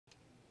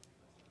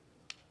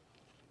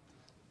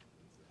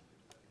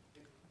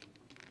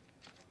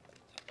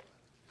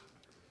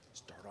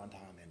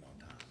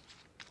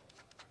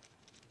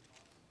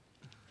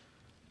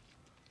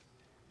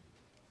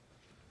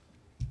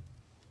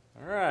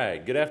All right,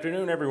 good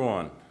afternoon,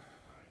 everyone.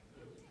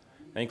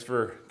 Thanks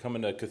for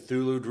coming to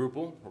Cthulhu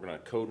Drupal. We're going to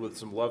code with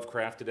some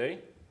Lovecraft today.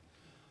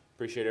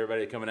 Appreciate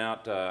everybody coming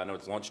out. I know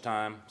it's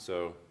lunchtime,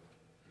 so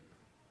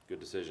good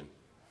decision.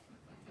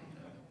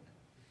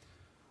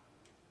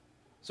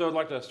 So I'd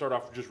like to start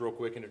off just real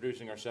quick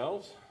introducing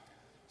ourselves.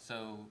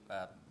 So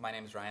my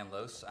name is Ryan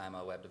Lose. I'm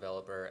a web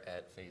developer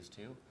at Phase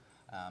 2.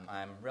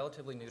 I'm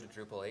relatively new to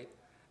Drupal 8,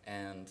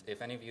 and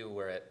if any of you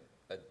were at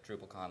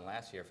DrupalCon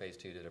last year, Phase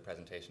 2 did a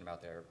presentation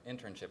about their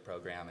internship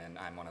program, and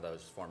I'm one of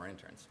those former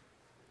interns.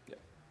 Yeah.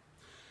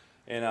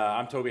 And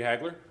I'm Toby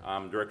Hagler.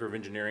 I'm Director of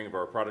Engineering of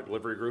our product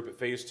delivery group at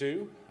Phase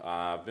 2.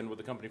 I've been with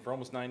the company for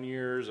almost 9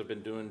 years. I've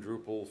been doing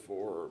Drupal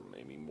for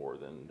maybe more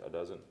than a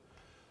dozen.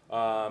 So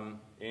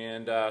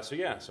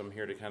I'm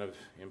here to kind of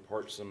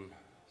impart some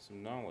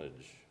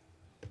knowledge.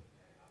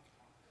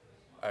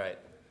 All right.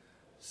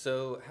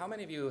 So how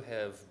many of you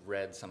have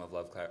read some of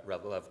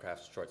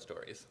Lovecraft's short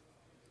stories?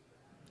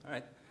 All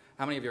right.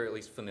 How many of you are at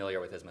least familiar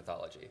with his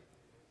mythology?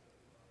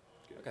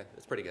 Okay,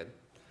 that's pretty good.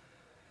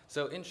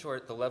 So in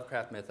short, the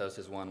Lovecraft mythos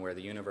is one where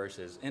the universe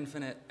is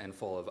infinite and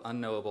full of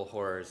unknowable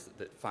horrors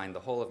that find the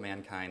whole of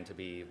mankind to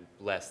be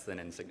less than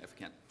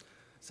insignificant.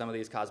 Some of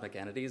these cosmic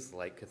entities,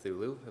 like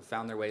Cthulhu, have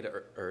found their way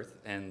to Earth,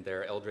 and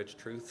their eldritch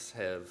truths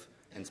have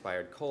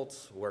inspired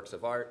cults, works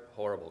of art,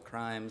 horrible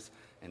crimes,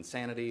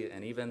 insanity,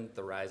 and even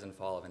the rise and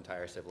fall of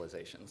entire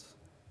civilizations.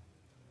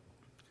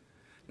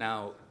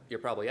 Now, you're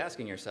probably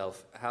asking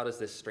yourself, how does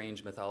this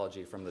strange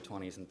mythology from the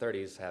 20s and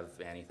 30s have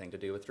anything to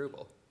do with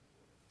Drupal?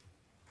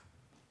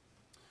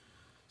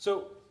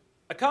 So,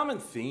 a common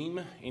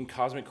theme in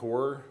cosmic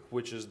horror,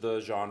 which is the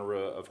genre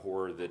of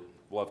horror that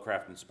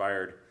Lovecraft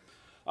inspired,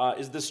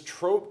 is this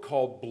trope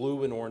called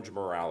blue and orange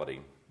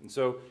morality. And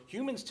so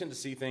humans tend to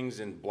see things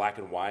in black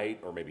and white,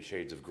 or maybe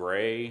shades of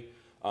gray,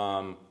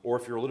 or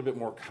if you're a little bit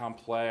more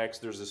complex,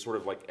 there's this sort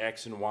of like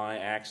X and Y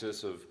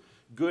axis of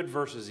good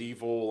versus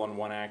evil on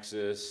one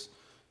axis,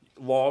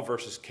 law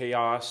versus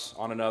chaos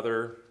on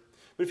another.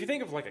 But if you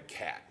think of like a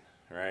cat,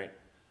 right?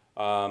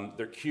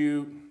 They're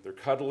cute, they're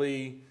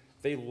cuddly,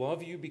 they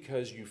love you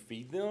because you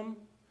feed them,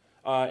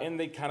 and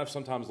they kind of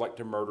sometimes like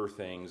to murder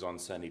things on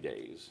sunny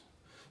days.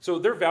 So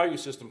their value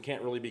system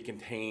can't really be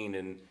contained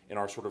in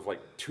our sort of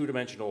like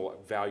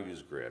two-dimensional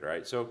values grid,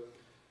 right? So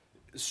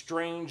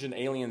strange and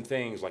alien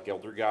things like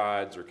elder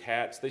gods or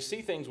cats, they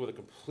see things with a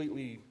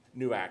completely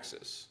new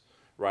axis,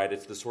 right?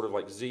 It's the sort of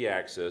like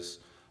z-axis,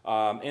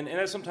 and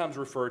that's sometimes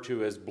referred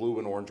to as blue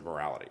and orange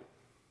morality.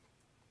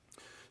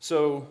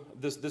 So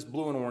this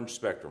blue and orange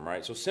spectrum,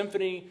 right? So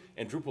Symfony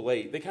and Drupal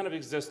 8, they kind of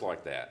exist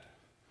like that.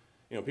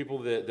 You know, people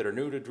that are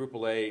new to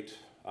Drupal 8,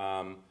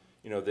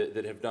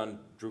 that have done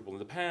Drupal in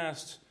the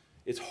past,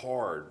 it's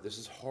hard. This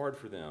is hard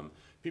for them.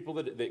 People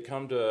that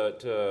come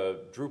to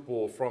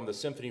Drupal from the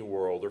Symfony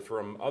world or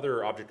from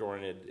other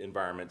object-oriented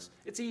environments,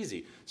 it's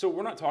easy. So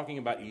we're not talking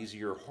about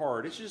easy or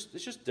hard. It's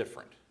just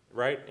different,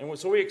 right? And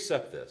so we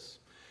accept this.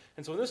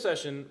 And so in this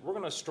session, we're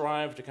going to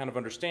strive to kind of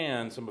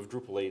understand some of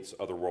Drupal 8's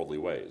otherworldly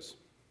ways.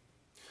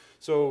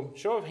 So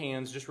show of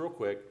hands, just real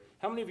quick,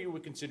 how many of you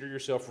would consider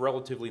yourself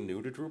relatively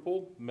new to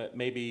Drupal?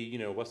 Maybe,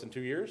 less than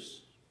 2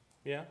 years?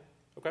 Yeah?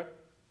 Okay.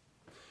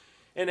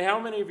 And how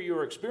many of you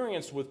are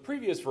experienced with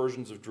previous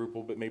versions of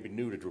Drupal but maybe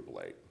new to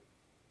Drupal 8?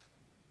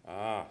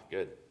 Ah,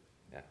 good.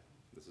 Yeah,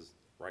 this is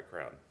the right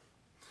crowd.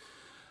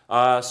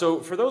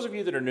 So for those of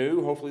you that are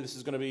new, hopefully this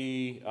is going to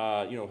be,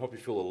 help you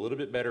feel a little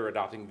bit better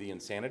adopting the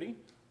insanity.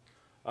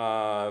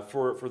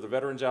 For the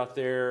veterans out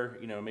there,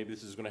 maybe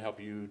this is going to help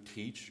you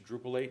teach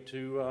Drupal 8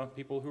 to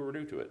people who are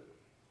new to it.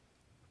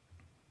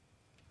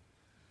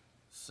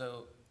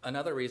 So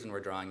another reason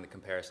we're drawing the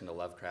comparison to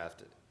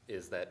Lovecraft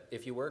is that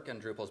if you work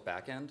on Drupal's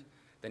backend,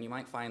 then you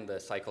might find the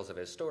cycles of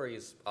his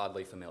stories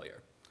oddly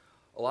familiar.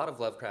 A lot of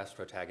Lovecraft's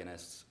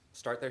protagonists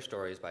start their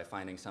stories by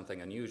finding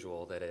something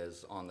unusual that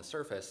is, on the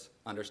surface,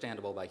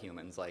 understandable by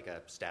humans, like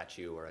a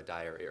statue or a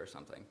diary or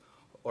something,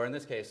 or in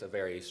this case, a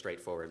very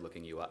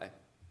straightforward-looking UI.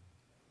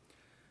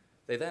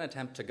 They then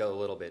attempt to go a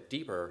little bit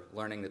deeper,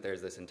 learning that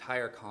there's this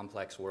entire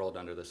complex world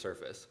under the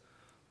surface,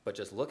 but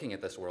just looking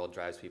at this world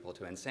drives people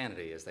to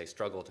insanity as they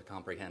struggle to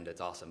comprehend its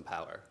awesome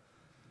power.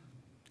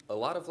 A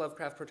lot of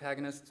Lovecraft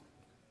protagonists,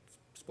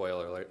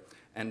 spoiler alert,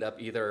 end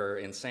up either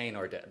insane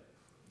or dead.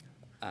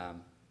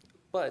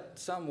 But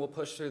some will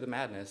push through the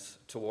madness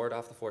to ward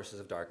off the forces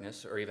of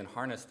darkness or even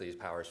harness these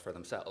powers for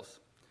themselves.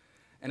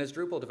 And as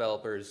Drupal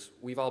developers,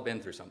 we've all been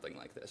through something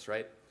like this,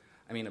 right?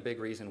 I mean, a big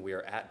reason we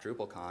are at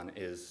DrupalCon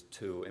is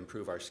to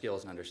improve our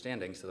skills and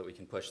understanding so that we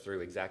can push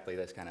through exactly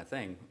this kind of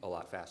thing a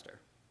lot faster.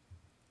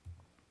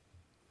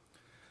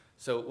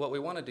 So what we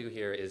want to do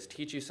here is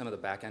teach you some of the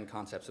back-end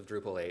concepts of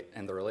Drupal 8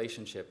 and the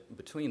relationship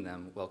between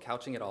them while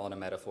couching it all in a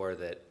metaphor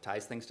that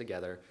ties things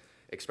together,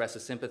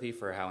 expresses sympathy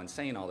for how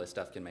insane all this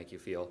stuff can make you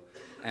feel,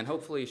 and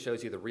hopefully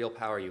shows you the real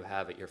power you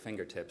have at your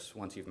fingertips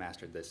once you've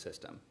mastered this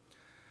system.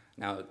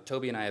 Now,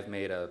 Toby and I have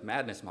made a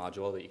madness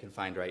module that you can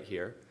find right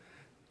here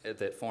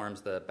that forms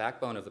the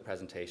backbone of the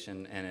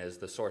presentation and is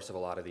the source of a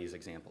lot of these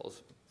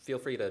examples. Feel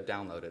free to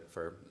download it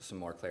for some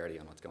more clarity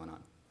on what's going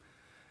on.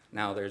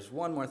 Now, there's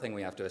one more thing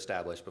we have to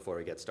establish before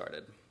we get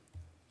started.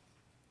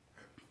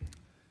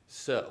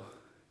 So,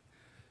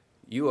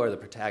 you are the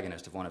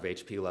protagonist of one of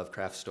H.P.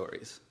 Lovecraft's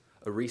stories.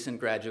 A recent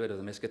graduate of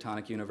the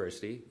Miskatonic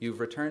University, you've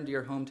returned to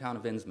your hometown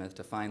of Innsmouth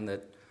to find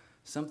that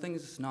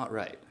something's not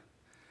right.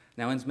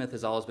 Now, Innsmouth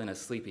has always been a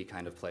sleepy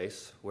kind of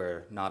place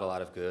where not a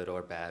lot of good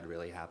or bad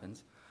really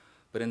happens.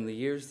 But in the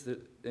years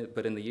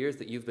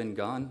that you've been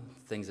gone,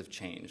 things have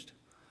changed.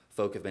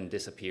 Folk have been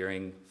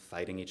disappearing,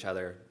 fighting each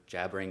other,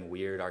 jabbering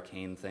weird,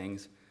 arcane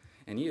things.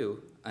 And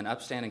you, an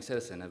upstanding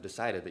citizen, have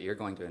decided that you're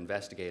going to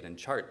investigate and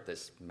chart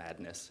this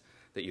madness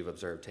that you've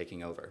observed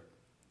taking over.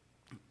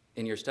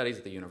 In your studies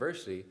at the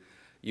university,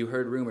 you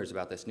heard rumors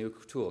about this new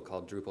tool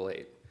called Drupal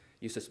 8.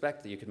 You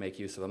suspect that you could make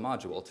use of a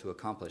module to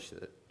accomplish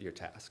your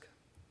task.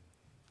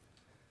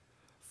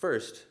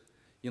 First,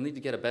 you'll need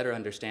to get a better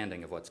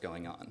understanding of what's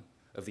going on,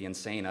 of the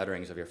insane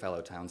utterings of your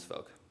fellow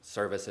townsfolk,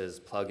 services,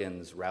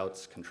 plugins,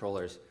 routes,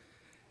 controllers.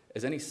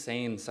 As any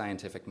sane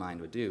scientific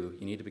mind would do,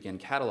 you need to begin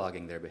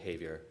cataloging their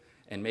behavior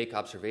and make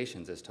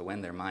observations as to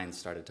when their minds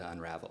started to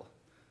unravel.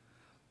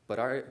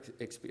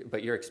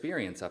 But your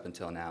experience up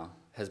until now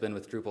has been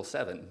with Drupal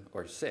 7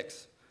 or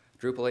 6.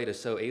 Drupal 8 is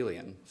so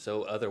alien,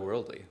 so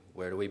otherworldly.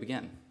 Where do we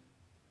begin?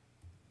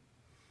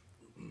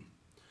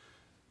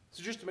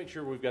 So just to make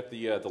sure we've got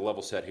the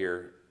level set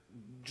here,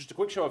 just a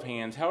quick show of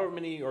hands, how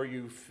many are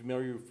you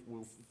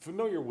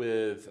familiar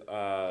with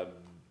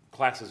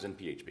classes in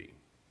PHP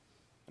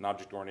and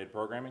object-oriented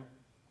programming?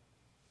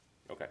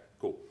 Okay,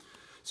 cool.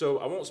 So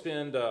I won't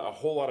spend a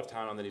whole lot of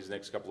time on these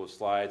next couple of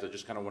slides. I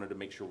just kind of wanted to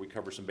make sure we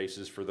cover some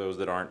bases for those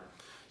that aren't.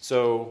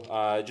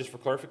 So just for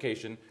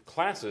clarification,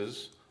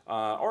 classes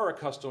are a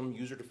custom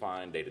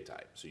user-defined data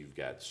type. So you've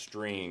got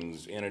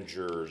strings,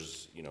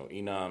 integers,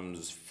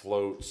 enums,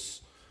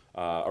 floats,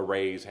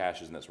 arrays,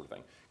 hashes, and that sort of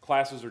thing.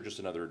 Classes are just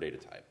another data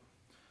type.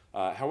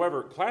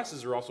 However,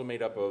 classes are also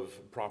made up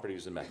of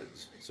properties and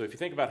methods. So if you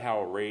think about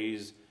how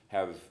arrays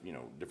have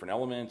different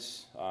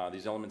elements,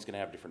 these elements can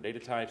have different data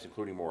types,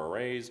 including more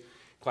arrays.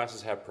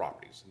 Classes have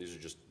properties. These are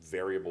just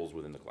variables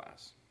within the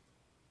class.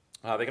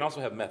 They can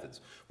also have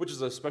methods, which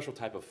is a special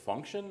type of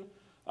function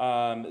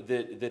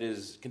that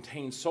is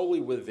contained solely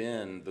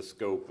within the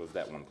scope of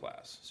that one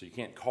class. So you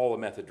can't call a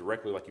method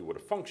directly like you would a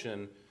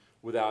function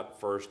without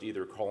first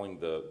either calling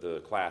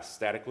the class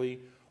statically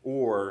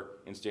or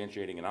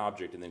instantiating an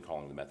object and then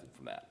calling the method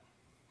from that.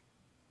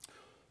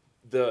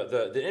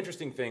 The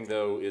interesting thing,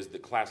 though, is the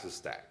classes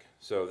stack.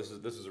 So this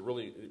is a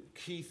really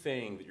key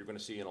thing that you're going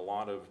to see in a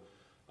lot of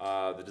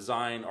the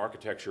design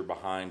architecture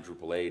behind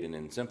Drupal 8 and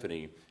in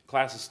Symfony.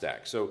 Classes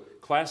stack. So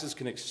classes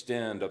can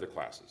extend other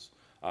classes.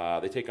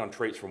 They take on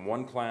traits from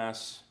one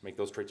class, make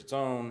those traits its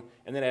own,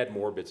 and then add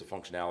more bits of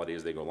functionality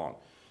as they go along.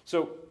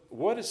 So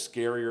what is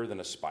scarier than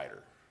a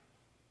spider?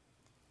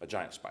 A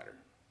giant spider.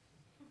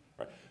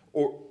 Right?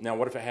 Or now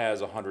what if it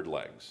has 100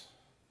 legs?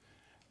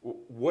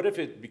 What if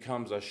it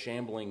becomes a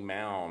shambling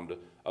mound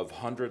of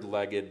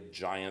 100-legged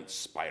giant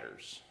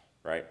spiders,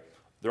 right?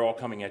 They're all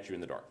coming at you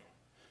in the dark.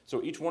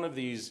 So each one of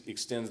these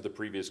extends the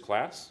previous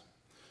class.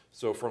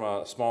 So from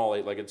a small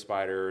 8-legged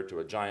spider to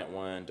a giant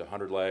one to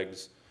 100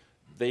 legs,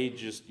 they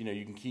just,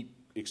 you can keep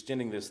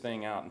extending this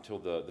thing out until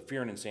the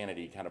fear and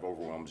insanity kind of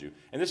overwhelms you.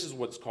 And this is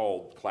what's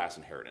called class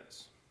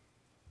inheritance.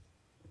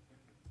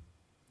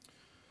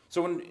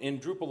 So in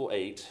Drupal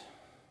 8,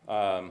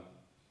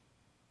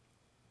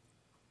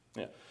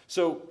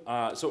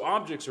 So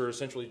objects are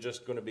essentially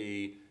just going to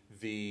be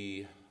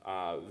the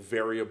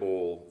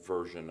variable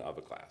version of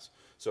a class.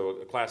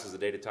 So a class is a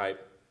data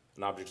type,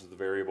 an object is the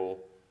variable.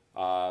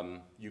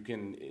 You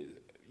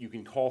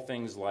can call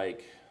things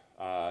like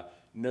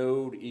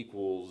node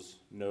equals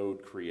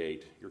node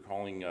create. You're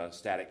calling a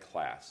static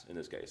class in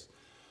this case.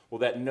 Well,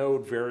 that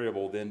node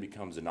variable then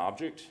becomes an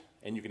object,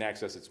 and you can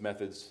access its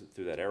methods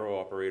through that arrow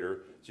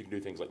operator. So you can do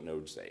things like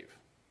node save.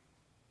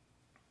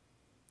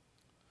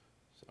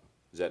 So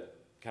does that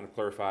kind of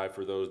clarify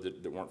for those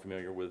that weren't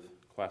familiar with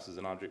classes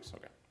and objects?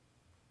 Okay.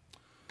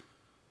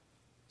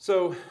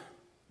 So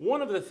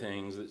one of the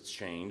things that's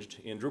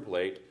changed in Drupal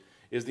 8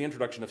 is the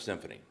introduction of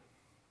Symfony.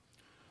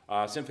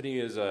 Symfony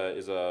is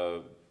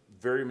a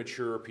very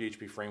mature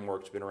PHP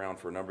framework. It's been around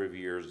for a number of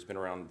years. It's been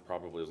around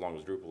probably as long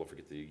as Drupal. I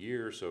forget the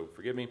year, so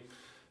forgive me.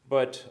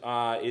 But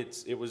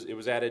it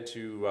was added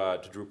to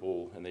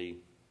Drupal, and they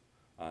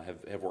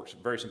have worked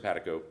very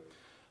simpatico.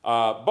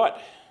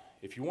 But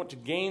if you want to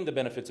gain the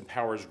benefits and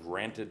powers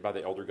granted by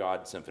the elder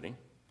god Symfony,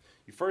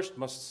 you first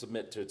must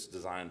submit to its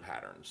design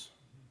patterns.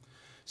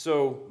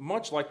 So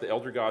much like the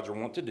elder gods are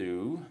wont to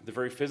do, the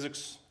very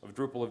physics of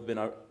Drupal have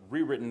been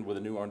rewritten with a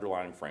new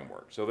underlying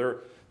framework. So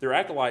their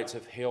acolytes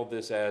have hailed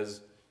this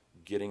as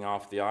getting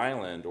off the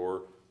island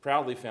or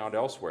proudly found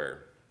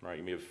elsewhere. Right?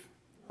 You may have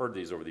heard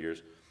these over the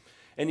years.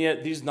 And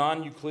yet these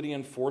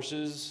non-Euclidean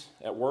forces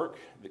at work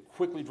that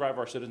quickly drive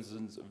our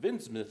citizens of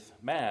Innsmouth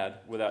mad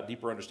without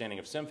deeper understanding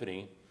of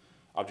Symfony,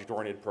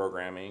 object-oriented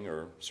programming,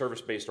 or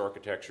service-based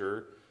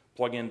architecture,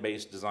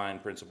 plugin-based design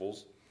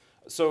principles.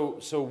 So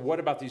what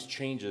about these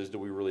changes do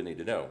we really need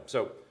to know?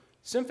 So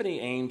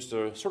Symfony aims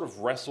to sort of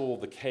wrestle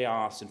the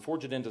chaos and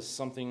forge it into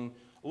something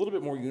a little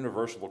bit more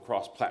universal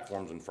across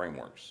platforms and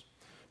frameworks.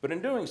 But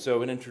in doing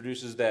so, it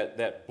introduces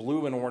that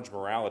blue and orange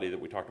morality that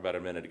we talked about a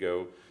minute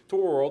ago to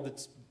a world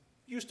that's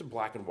used to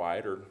black and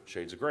white or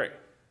shades of gray.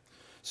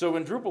 So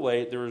in Drupal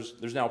 8,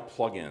 there's now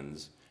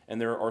plugins,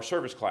 and there are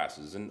service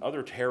classes and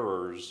other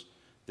terrors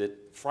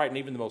that frighten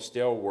even the most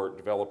stalwart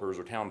developers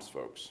or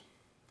townsfolks.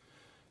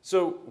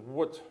 So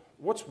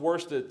what's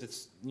worse that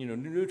it's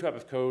new type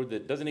of code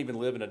that doesn't even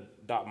live in a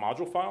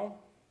 .module file?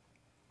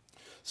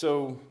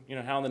 So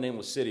how in the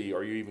nameless city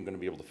are you even going to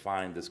be able to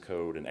find this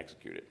code and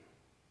execute it?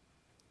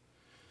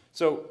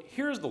 So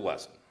here's the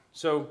lesson.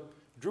 So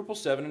Drupal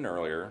 7 and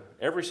earlier,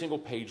 every single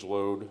page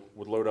load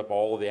would load up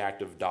all of the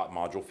active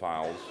 .module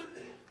files.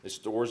 It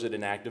stores it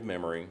in active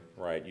memory,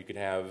 right? You could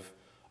have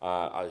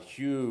a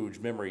huge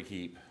memory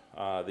heap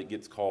that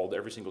gets called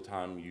every single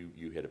time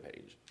you hit a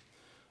page.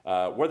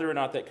 Whether or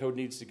not that code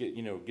needs to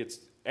gets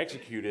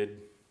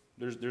executed,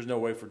 there's no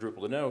way for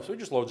Drupal to know, so it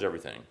just loads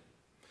everything.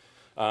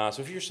 So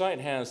if your site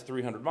has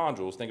 300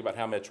 modules, think about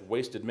how much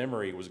wasted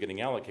memory was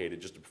getting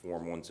allocated just to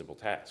perform one simple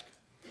task.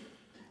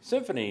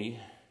 Symfony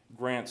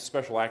grants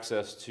special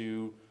access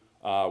to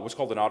what's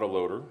called an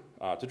autoloader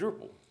to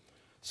Drupal.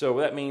 So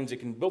that means it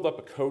can build up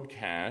a code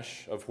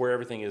cache of where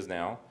everything is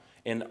now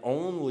and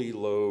only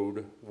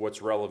load what's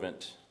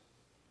relevant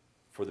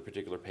for the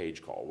particular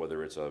page call,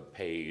 whether it's a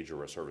page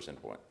or a service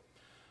endpoint.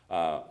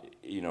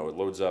 It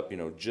loads up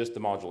just the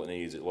module it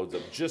needs. It loads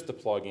up just the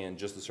plugin,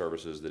 just the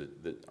services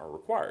that are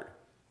required.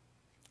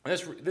 And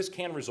this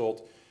can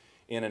result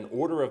in an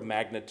order of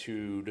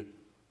magnitude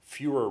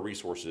fewer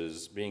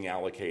resources being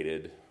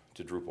allocated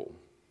to Drupal.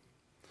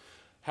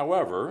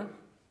 However,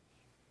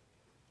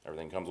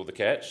 everything comes with a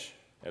catch,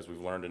 as we've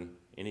learned in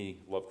any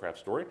Lovecraft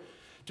story.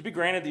 To be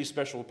granted these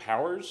special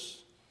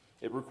powers,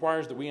 it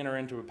requires that we enter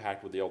into a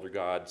pact with the elder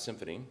god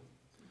Symfony.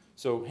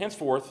 So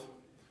henceforth,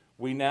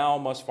 we now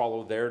must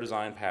follow their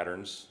design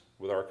patterns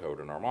with our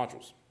code and our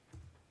modules.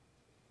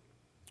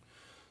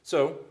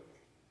 So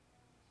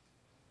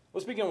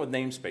let's begin with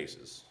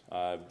namespaces.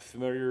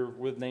 Familiar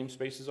with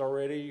namespaces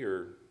already,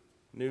 or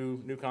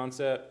new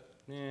concept?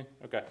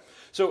 Okay.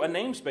 So a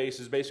namespace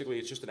is basically,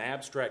 it's just an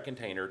abstract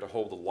container to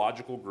hold a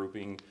logical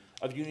grouping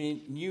of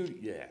unique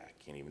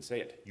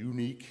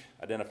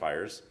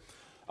identifiers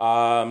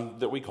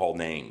that we call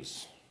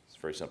names. It's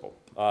very simple.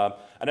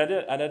 An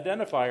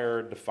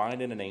identifier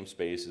defined in a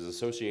namespace is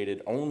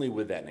associated only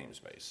with that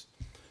namespace.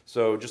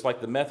 So just like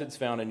the methods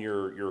found in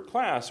your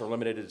class are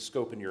limited in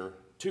scope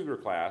to your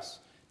class,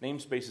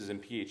 namespaces in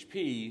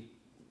PHP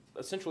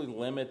essentially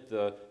limit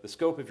the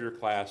scope of your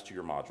class to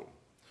your module.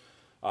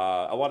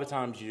 A lot of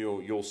times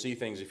you'll see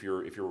things if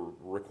you're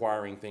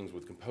requiring things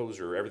with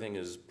Composer, everything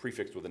is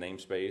prefixed with a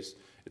namespace.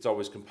 It's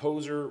always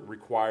Composer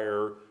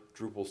require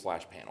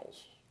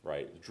Drupal/panels,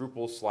 right?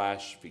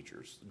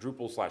 Drupal/features,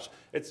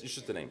 it's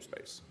just a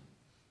namespace.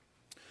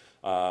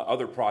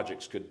 Other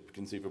projects could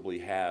conceivably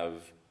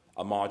have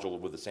a module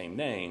with the same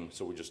name,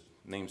 so we just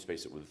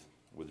namespace it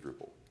with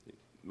Drupal. It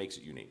makes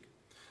it unique.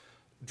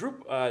 In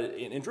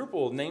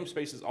Drupal,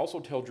 namespaces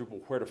also tell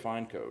Drupal where to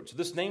find code. So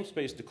this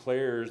namespace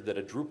declares that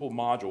a Drupal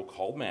module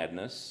called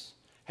Madness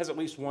has at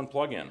least one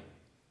plugin.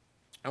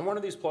 And one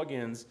of these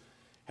plugins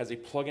has a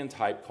plugin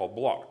type called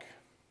block.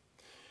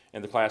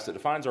 And the class that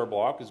defines our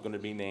block is going to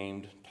be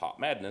named Top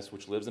Madness,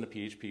 which lives in a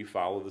PHP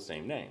file of the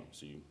same name.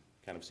 So you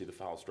kind of see the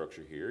file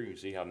structure here. You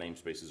see how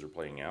namespaces are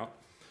playing out.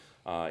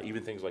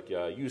 Even things like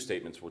use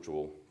statements, which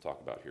we'll talk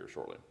about here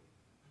shortly.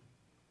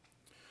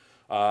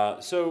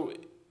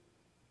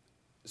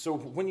 So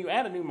when you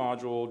add a new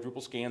module,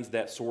 Drupal scans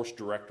that source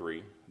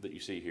directory that you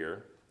see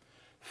here,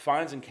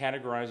 finds and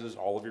categorizes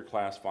all of your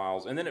class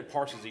files, and then it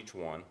parses each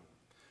one.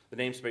 The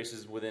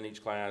namespaces within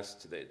each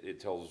class, it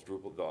tells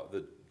Drupal,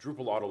 the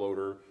Drupal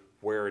autoloader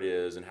where it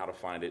is and how to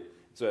find it.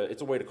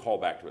 It's a way to call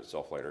back to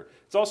itself later.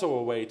 It's also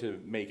a way to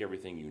make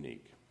everything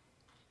unique.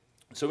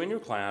 So in your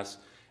class,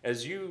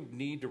 as you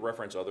need to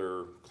reference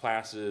other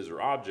classes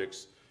or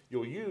objects,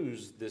 you'll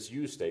use this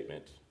use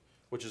statement,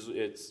 which is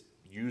it's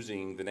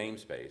using the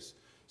namespace.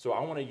 So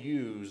I want to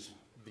use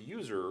the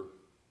user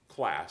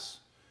class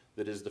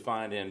that is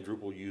defined in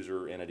Drupal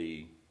user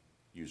entity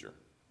user,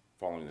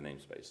 following the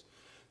namespace.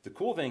 The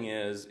cool thing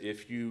is,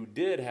 if you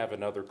did have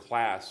another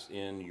class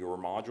in your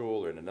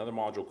module or in another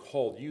module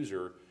called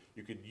user,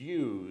 you could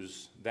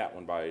use that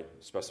one by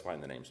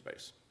specifying the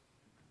namespace.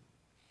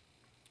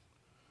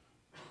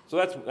 So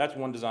that's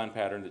one design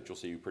pattern that you'll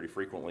see pretty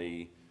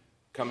frequently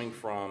coming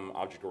from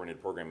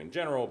object-oriented programming in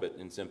general, but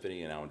in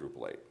Symfony and now in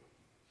Drupal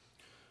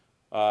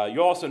 8.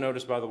 You'll also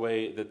notice, by the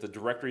way, that the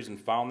directories and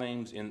file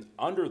names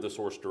under the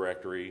source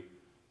directory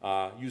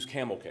use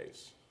camel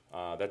case.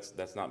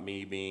 That's not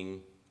me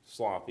being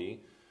sloppy.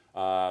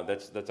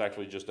 That's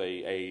actually just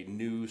a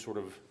new sort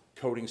of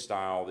coding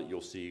style that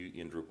you'll see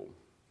in Drupal.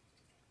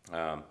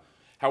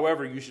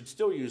 However, you should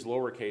still use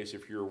lowercase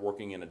if you're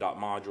working in a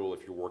 .module,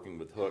 if you're working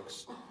with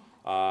hooks.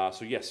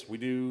 So yes, we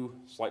do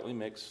slightly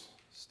mix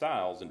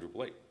styles in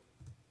Drupal 8.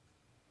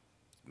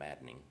 It's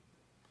maddening.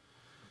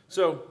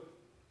 So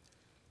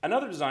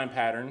Another design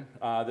pattern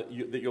that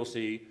you'll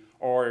see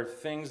are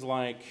things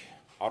like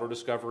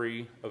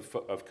auto-discovery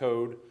of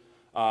code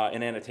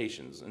and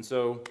annotations. And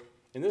so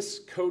in this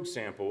code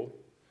sample,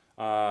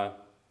 only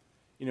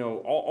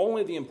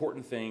the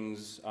important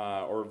things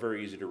are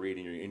very easy to read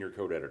in your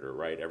code editor,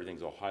 right?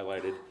 Everything's all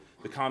highlighted.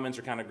 The comments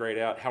are kind of grayed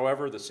out.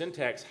 However, the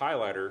syntax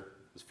highlighter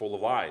is full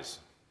of lies.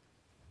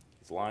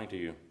 It's lying to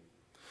you.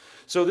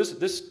 So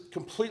this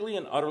completely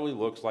and utterly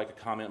looks like a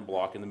comment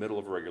block in the middle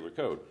of a regular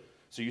code.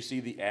 So you see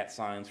the @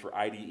 signs for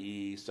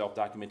IDE,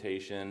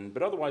 self-documentation,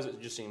 but otherwise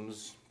it just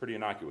seems pretty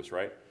innocuous,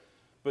 right?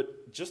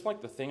 But just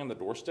like the thing on the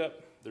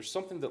doorstep, there's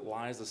something that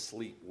lies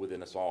asleep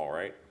within us all,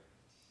 right?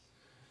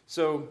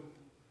 So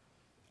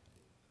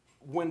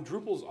when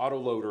Drupal's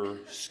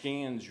autoloader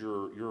scans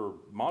your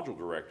module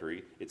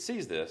directory, it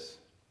sees this,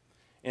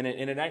 and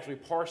it actually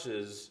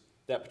parses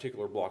that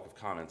particular block of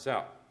comments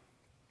out.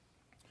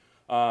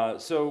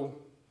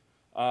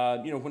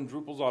 When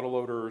Drupal's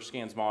autoloader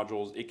scans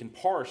modules, it can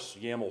parse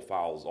YAML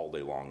files all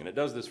day long, and it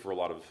does this for a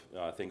lot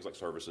of things like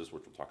services,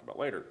 which we'll talk about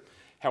later.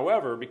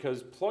 However,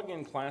 because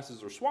plugin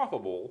classes are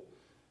swappable,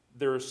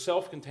 they're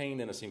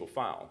self-contained in a single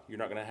file. You're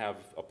not going to have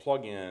a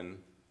plugin,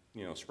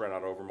 spread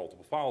out over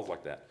multiple files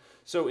like that.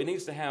 So it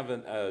needs to have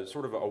a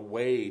sort of a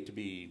way to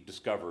be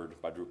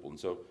discovered by Drupal, and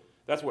so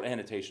that's what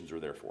annotations are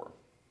there for.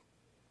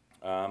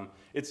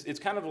 It's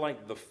kind of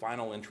like the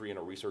final entry in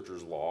a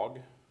researcher's log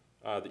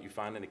that you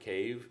find in a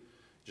cave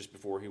just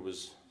before he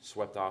was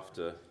swept off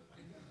to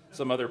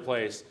some other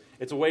place.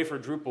 It's a way for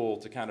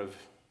Drupal to kind of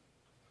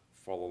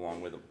follow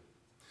along with him.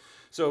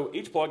 So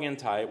each plugin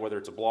type, whether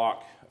it's a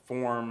block,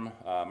 form,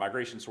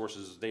 migration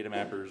sources, data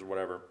mappers, or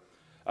whatever,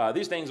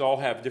 these things all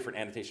have different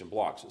annotation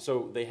blocks.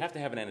 So they have to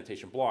have an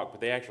annotation block, but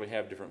they actually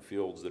have different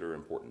fields that are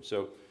important.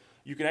 So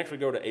you can actually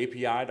go to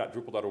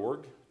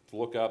api.drupal.org to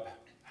look up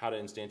how to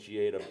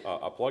instantiate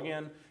a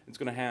plugin. It's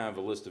going to have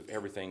a list of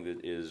everything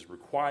that is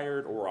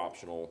required or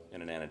optional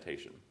in an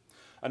annotation.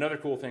 Another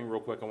cool thing real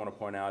quick I want to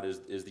point out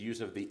is the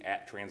use of the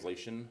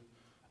 @translation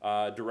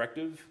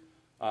directive.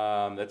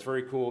 That's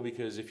very cool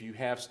because if you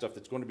have stuff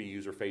that's going to be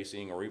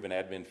user-facing or even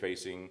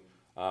admin-facing,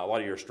 a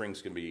lot of your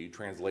strings can be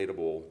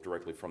translatable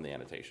directly from the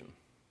annotation.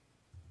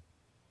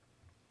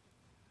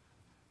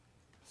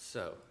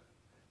 So,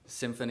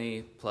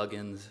 Symfony,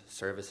 plugins,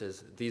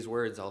 services, these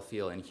words all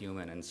feel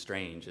inhuman and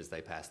strange as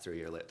they pass through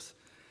your lips.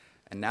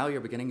 And now that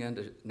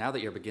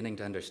you're beginning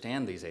to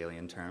understand these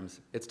alien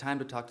terms, it's time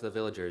to talk to the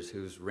villagers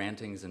whose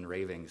rantings and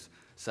ravings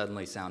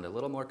suddenly sound a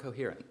little more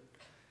coherent.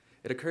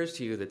 It occurs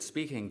to you that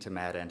speaking to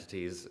mad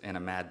entities in a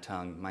mad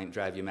tongue might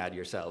drive you mad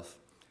yourself.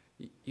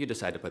 You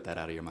decide to put that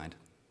out of your mind.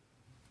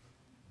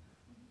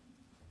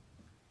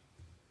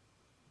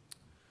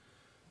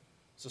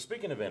 So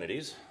speaking of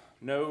entities,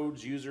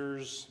 nodes,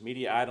 users,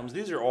 media items,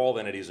 these are all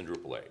entities in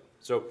Drupal 8.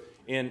 So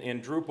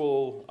in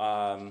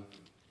Drupal,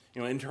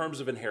 in terms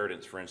of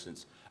inheritance, for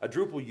instance, a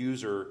Drupal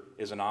user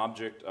is an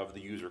object of the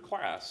user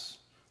class,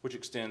 which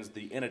extends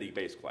the entity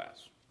base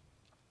class.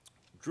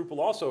 Drupal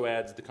also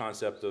adds the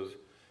concept of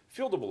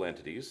fieldable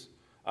entities,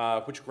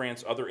 which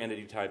grants other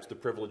entity types the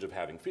privilege of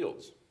having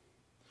fields.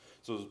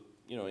 So,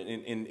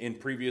 in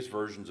previous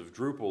versions of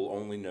Drupal,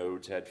 only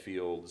nodes had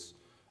fields.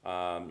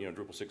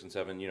 Drupal 6 and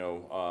 7,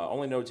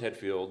 only nodes had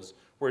fields.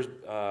 Whereas,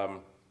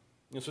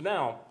 so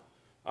now,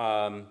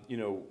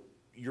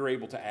 you're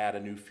able to add a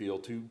new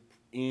field to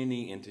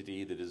any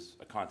entity that is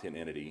a content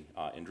entity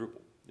in Drupal.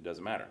 It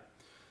doesn't matter.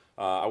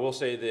 I will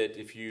say that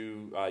if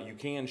you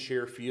can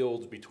share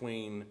fields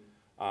between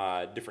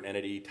different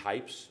entity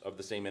types of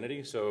the same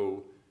entity.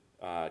 So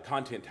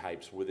content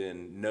types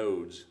within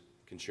nodes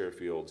can share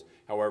fields.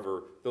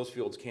 However, those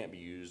fields can't be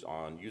used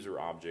on user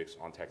objects,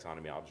 on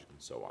taxonomy objects,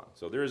 and so on.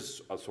 So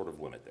there's a sort of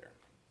limit there.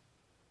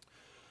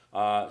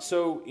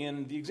 So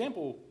in the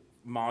example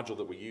module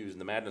that we use, in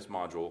the madness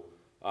module,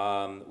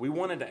 we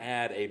wanted to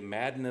add a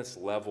madness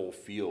level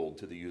field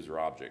to the user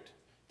object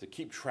to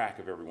keep track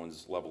of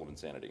everyone's level of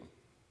insanity.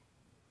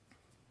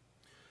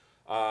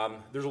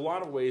 There's a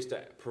lot of ways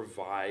to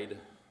provide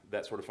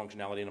that sort of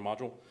functionality in a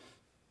module.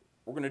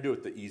 We're going to do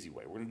it the easy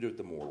way. We're going to do it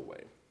the moral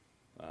way.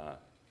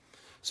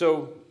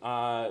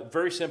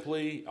 Very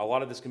simply, a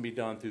lot of this can be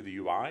done through the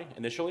UI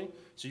initially.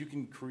 So you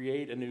can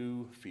create a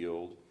new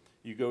field.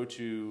 You go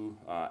to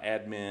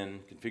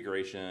admin,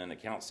 configuration,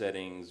 account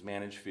settings,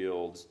 manage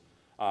fields.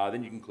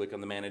 Then you can click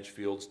on the manage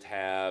fields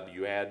tab.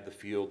 You add the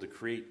field to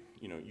create,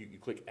 you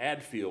click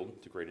add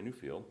field to create a new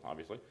field,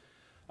 obviously.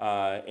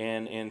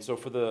 So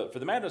for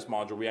the madness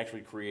module, we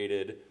actually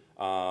created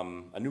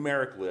a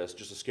numeric list,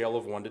 just a scale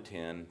of 1 to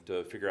 10,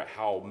 to figure out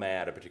how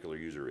mad a particular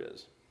user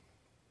is.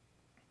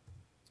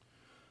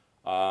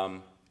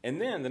 And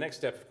then the next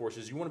step, of course,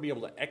 is you want to be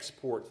able to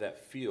export that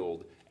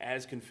field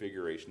as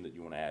configuration that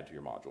you want to add to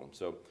your module.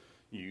 So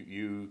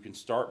you can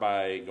start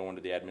by going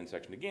to the admin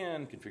section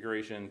again,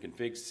 configuration,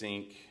 config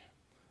sync.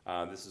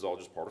 This is all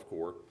just part of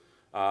core.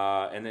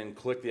 And then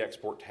click the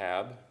export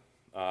tab.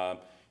 And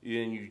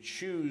you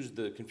choose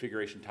the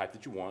configuration type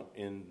that you want.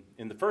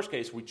 In the first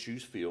case, we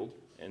choose field.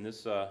 In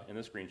this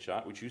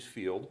screenshot, we choose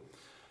field.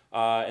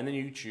 And then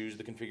you choose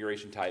the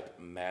configuration type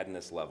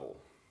madness level.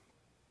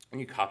 And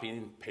you copy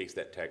and paste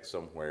that text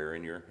somewhere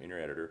in your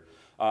editor.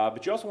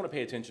 But you also want to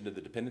pay attention to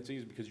the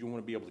dependencies because you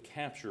want to be able to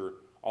capture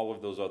all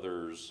of those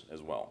others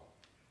as well.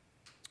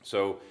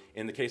 So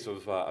in the case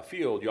of a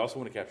field, you also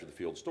want to capture the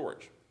field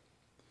storage.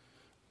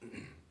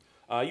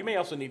 You may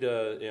also need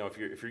to,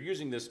 if you're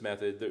using this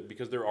method,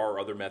 because there are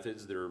other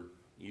methods that are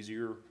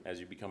easier as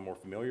you become more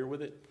familiar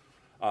with it.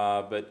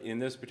 But in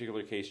this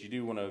particular case, you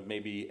do want to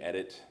maybe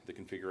edit the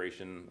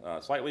configuration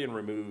slightly and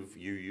remove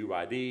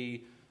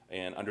UUID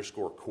and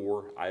underscore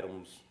core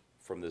items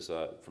from this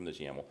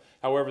YAML.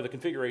 However, the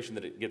configuration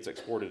that it gets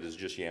exported is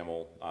just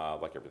YAML,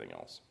 like everything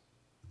else.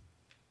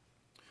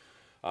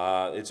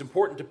 It's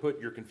important to put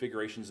your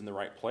configurations in the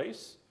right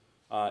place.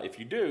 If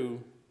you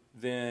do,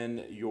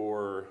 then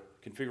your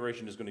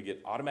configuration is going to get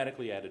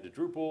automatically added to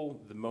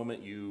Drupal the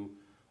moment you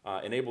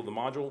enable the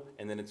module,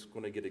 and then it's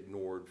going to get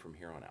ignored from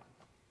here on out.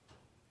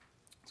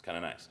 It's kind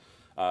of nice.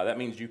 That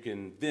means you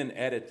can then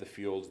edit the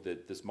fields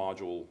that this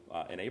module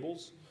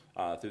enables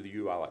through the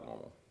UI like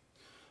normal.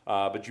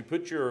 But you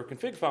put your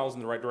config files in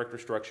the right directory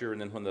structure,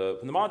 and then when the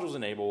module's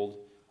enabled,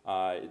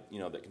 the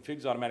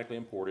config's automatically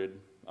imported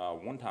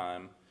one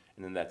time,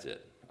 and then that's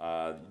it.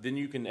 Then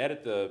you can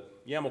edit the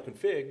YAML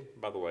config,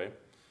 by the way.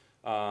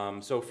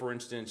 So for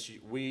instance,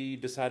 we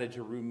decided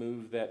to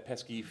remove that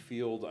pesky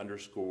field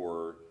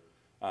underscore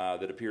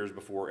that appears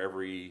before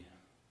every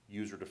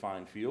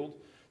user-defined field.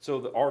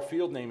 So our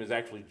field name is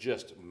actually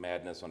just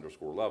madness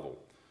underscore level.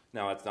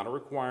 Now, that's not a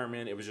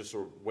requirement. It was just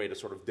a way to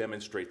sort of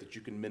demonstrate that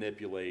you can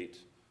manipulate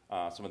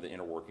some of the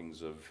inner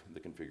workings of the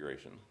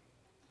configuration.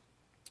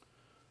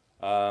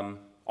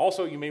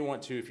 Also, you may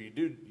want to, if you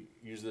do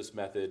use this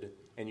method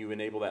and you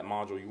enable that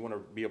module, you want to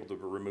be able to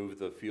remove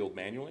the field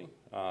manually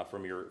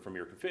from your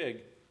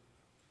config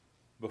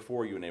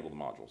before you enable the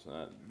modules.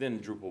 Then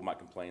Drupal might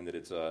complain that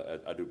it's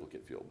a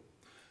duplicate field.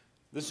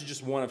 This is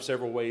just one of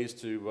several ways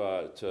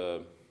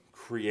to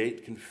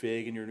create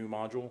config in your new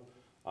module.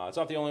 It's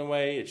not the only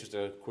way. It's just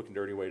a quick and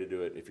dirty way to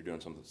do it if you're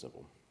doing something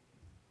simple.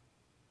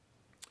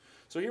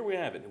 So here we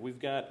have it. We've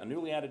got a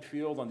newly added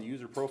field on the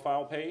user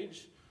profile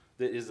page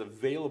that is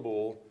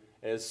available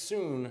as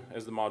soon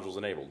as the module is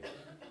enabled.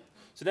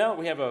 So now that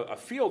we have a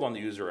field on the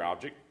user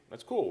object,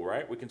 that's cool,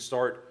 right? We can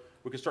start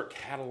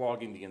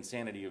cataloging the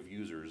insanity of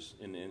users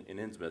in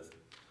Innsmouth.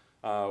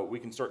 We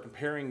can start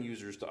comparing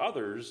users to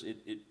others.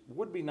 It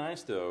would be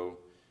nice, though,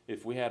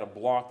 if we had a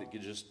block that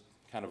could just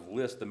kind of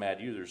list the mad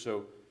users.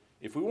 So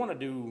if we want to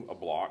do a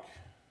block,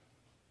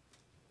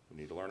 we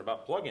need to learn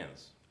about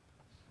plugins.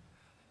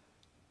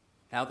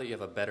 Now that you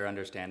have a better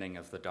understanding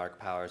of the dark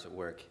powers at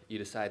work, you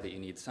decide that you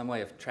need some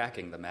way of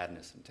tracking the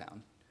madness in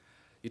town.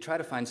 You try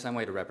to find some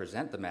way to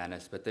represent the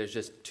madness, but there's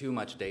just too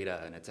much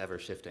data and it's ever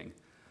shifting.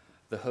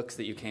 The hooks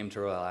that you came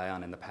to rely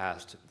on in the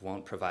past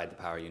won't provide the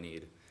power you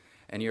need.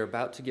 And you're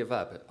about to give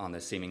up on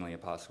this seemingly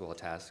impossible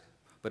task,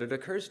 but it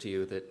occurs to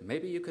you that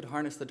maybe you could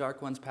harness the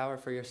Dark One's power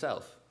for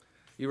yourself.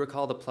 You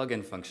recall the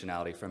plugin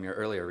functionality from your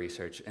earlier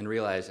research and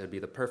realize it would be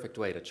the perfect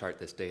way to chart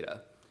this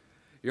data.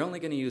 You're only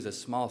going to use a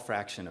small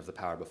fraction of the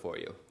power before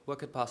you. What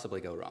could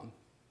possibly go wrong?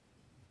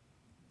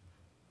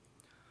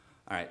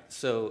 All right,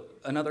 so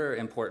another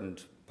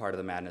important part of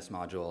the Madness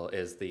module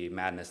is the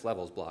Madness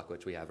Levels block,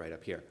 which we have right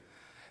up here.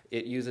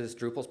 It uses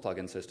Drupal's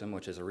plugin system,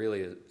 which is a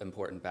really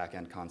important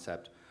back-end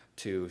concept,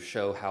 to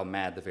show how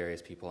mad the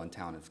various people in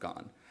town have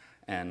gone.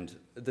 And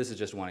this is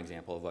just one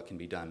example of what can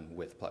be done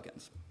with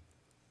plugins.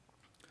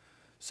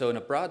 So in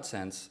a broad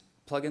sense,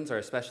 plugins are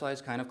a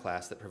specialized kind of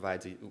class that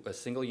provides a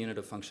single unit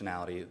of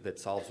functionality that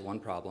solves one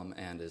problem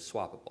and is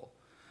swappable.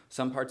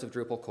 Some parts of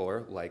Drupal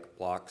core, like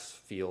blocks,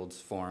 fields,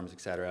 forms,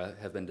 etc.,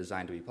 have been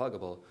designed to be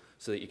pluggable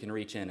so that you can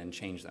reach in and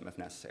change them if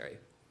necessary.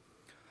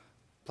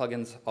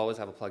 Plugins always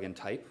have a plugin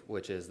type,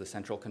 which is the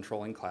central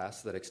controlling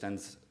class that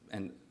extends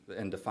and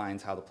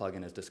defines how the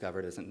plugin is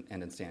discovered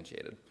and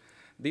instantiated.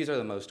 These are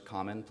the most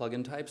common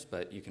plugin types,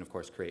 but you can, of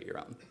course, create your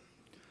own.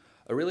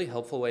 A really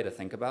helpful way to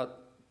think about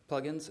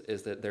plugins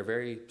is that they're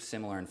very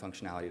similar in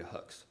functionality to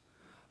hooks.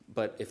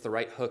 But if the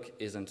right hook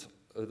isn't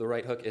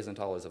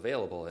always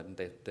available,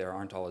 and there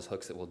aren't always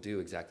hooks that will do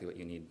exactly what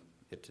you need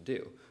it to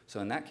do.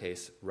 So in that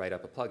case, write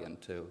up a plugin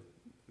to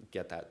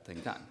get that thing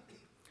done.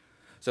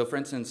 So for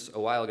instance, a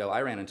while ago,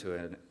 I ran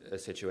into a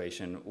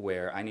situation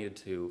where I needed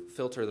to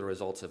filter the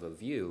results of a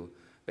view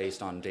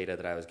based on data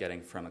that I was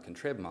getting from a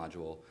contrib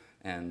module,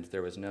 and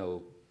there was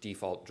no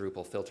default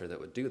Drupal filter that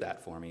would do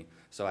that for me,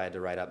 so I had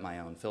to write up my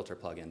own filter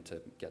plugin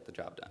to get the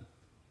job done.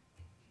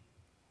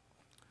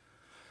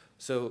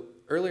 So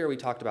earlier we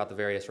talked about the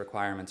various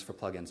requirements for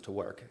plugins to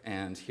work,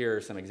 and here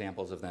are some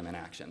examples of them in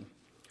action.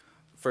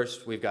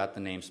 First, we've got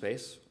the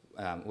namespace,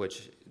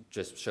 which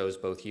just shows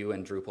both you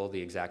and Drupal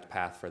the exact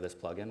path for this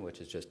plugin, which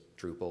is just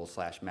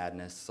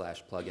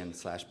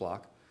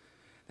Drupal/madness/plugin/block.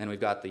 Then we've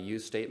got the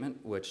use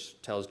statement,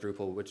 which tells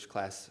Drupal which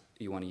class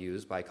you want to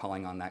use by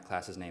calling on that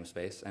class's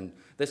namespace. And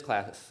this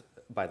class,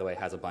 by the way,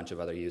 has a bunch of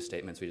other use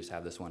statements. We just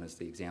have this one as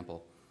the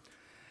example.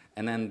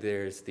 And then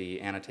there's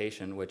the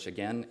annotation, which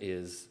again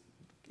is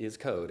is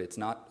code. It's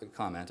not a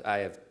comment.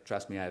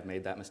 Trust me, I have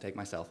made that mistake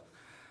myself.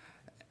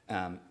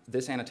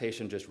 This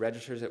annotation just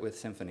registers it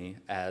with Symfony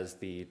as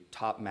the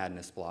top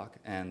madness block,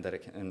 and that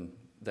it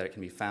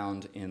can be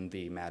found in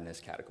the madness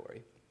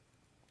category.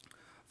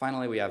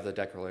 Finally, we have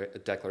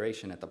the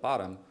declaration at the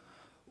bottom,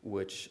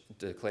 which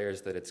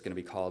declares that it's going to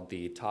be called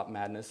the top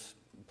madness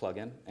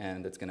plugin,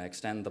 and it's going to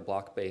extend the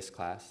block base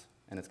class,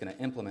 and it's going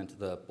to implement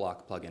the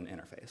block plugin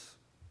interface.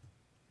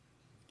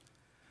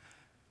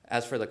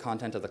 As for the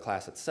content of the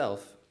class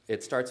itself,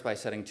 it starts by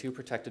setting two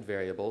protected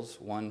variables,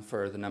 one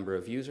for the number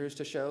of users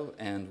to show,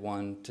 and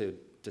one to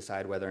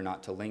decide whether or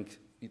not to link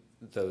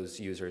those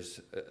users,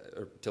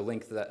 or to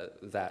link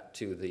that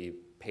to the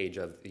page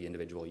of the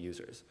individual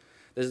users.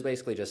 This is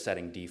basically just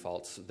setting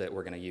defaults that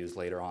we're going to use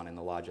later on in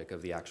the logic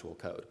of the actual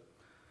code.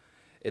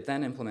 It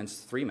then implements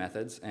three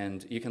methods,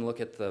 and you can look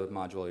at the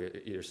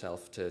module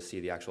yourself to see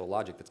the actual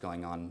logic that's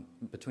going on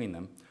between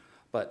them.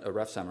 But a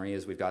rough summary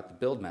is we've got the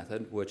build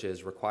method, which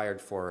is required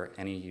for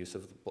any use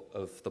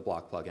of the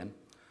block plugin.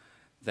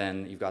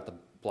 Then you've got the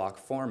block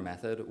form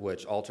method,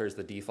 which alters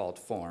the default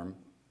form.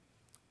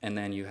 And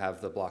then you have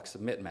the block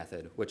submit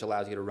method, which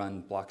allows you to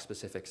run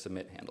block-specific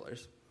submit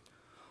handlers.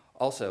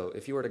 Also,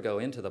 if you were to go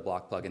into the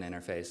block plugin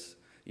interface,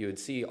 you would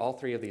see all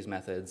three of these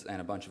methods and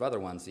a bunch of other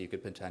ones that you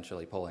could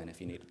potentially pull in if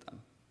you needed them.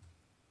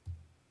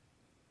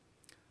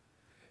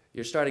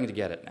 You're starting to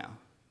get it now.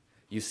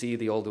 You see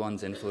the old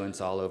one's influence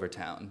all over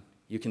town.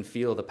 You can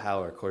feel the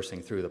power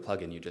coursing through the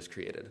plugin you just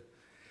created.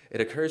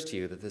 It occurs to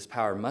you that this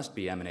power must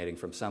be emanating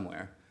from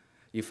somewhere.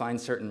 You find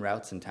certain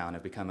routes in town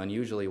have become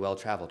unusually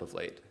well-traveled of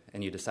late,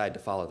 and you decide to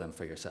follow them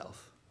for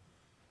yourself.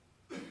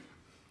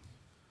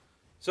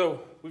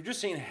 So we've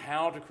just seen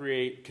how to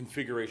create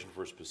configuration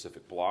for a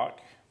specific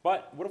block,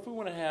 but what if we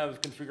want to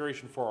have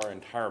configuration for our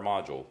entire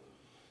module?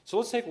 So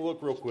let's take a look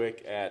real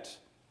quick at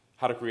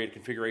how to create a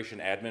configuration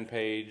admin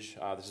page.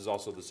 This is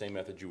also the same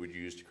method you would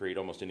use to create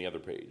almost any other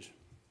page.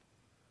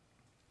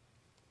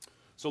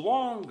 So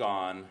long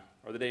gone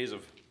are the days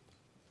of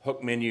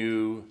hook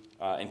menu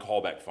and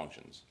callback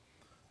functions.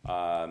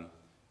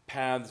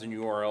 Paths and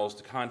URLs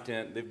to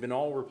content, they've been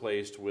all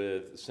replaced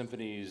with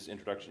Symfony's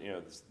introduction,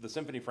 the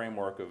Symfony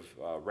framework of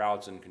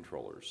routes and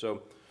controllers.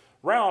 So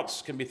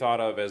routes can be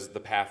thought of as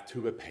the path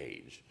to a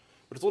page,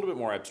 but it's a little bit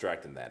more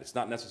abstract than that. It's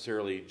not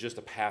necessarily just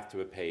a path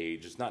to a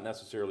page. It's not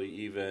necessarily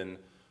even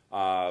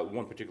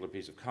one particular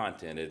piece of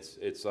content. It's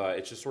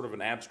just sort of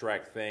an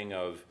abstract thing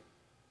of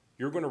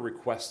you're going to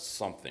request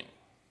something,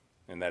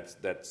 and that's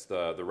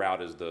the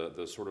route is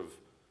the sort of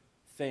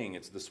thing.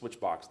 It's the switch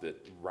box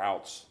that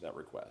routes that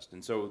request.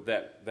 And so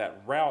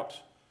that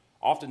route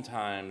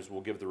oftentimes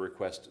will give the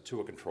request to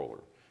a controller.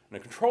 And a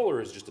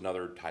controller is just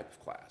another type of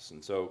class.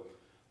 And so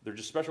they're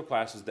just special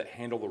classes that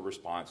handle the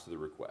response to the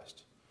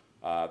request.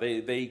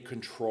 They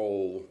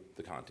control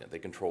the content. They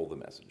control the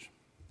message.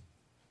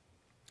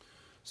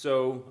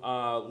 So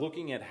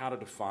looking at how to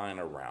define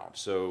a route.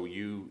 So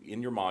you,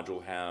 in your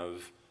module,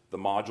 have the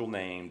module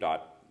name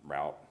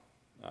 .route,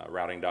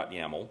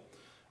 routing.yaml.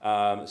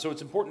 So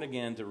it's important,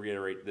 again, to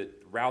reiterate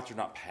that routes are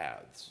not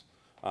paths.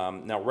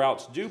 Now,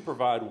 routes do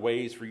provide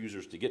ways for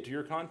users to get to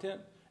your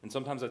content, and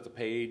sometimes that's a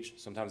page,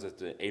 sometimes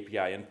that's an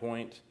API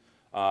endpoint.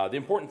 The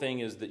important thing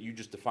is that you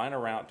just define a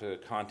route to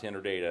content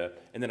or data,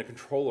 and then a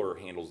controller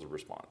handles the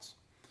response.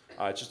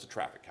 It's just a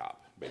traffic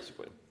cop,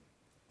 basically.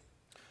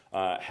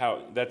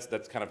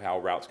 That's kind of how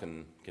routes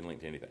can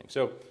link to anything.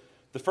 So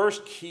the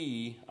first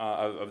key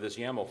of this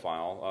YAML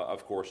file,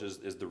 of course,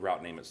 is the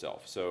route name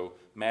itself. So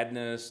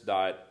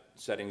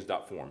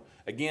madness.settings.form.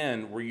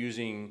 Again, we're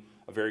using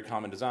a very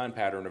common design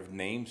pattern of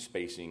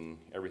namespacing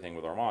everything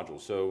with our module.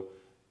 So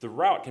the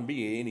route can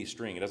be any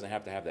string. It doesn't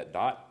have to have that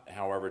dot.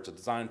 However, it's a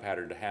design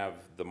pattern to have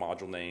the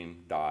module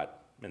name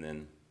dot and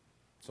then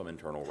some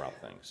internal route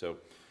thing. So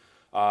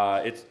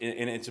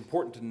it's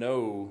important to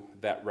know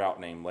that route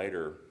name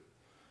later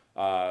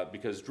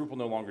because Drupal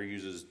no longer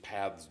uses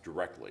paths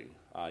directly.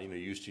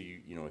 Used to,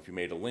 if you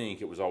made a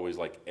link, it was always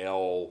like the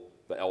L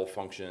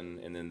function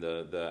and then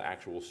the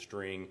actual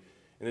string.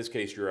 In this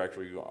case, you're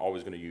actually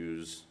always going to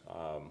use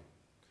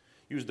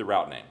the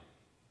route name.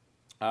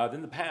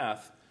 Then the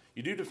path,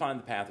 you do define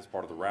the path as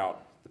part of the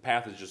route. The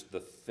path is just the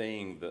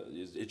thing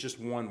it's just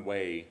one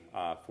way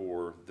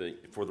for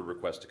the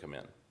request to come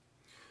in.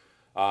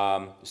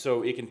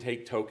 So it can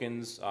take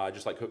tokens,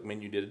 just like hook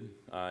menu did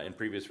in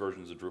previous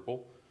versions of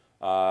Drupal.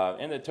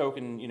 And the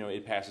token,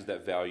 it passes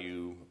that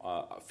value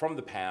from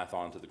the path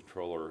onto the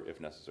controller if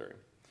necessary.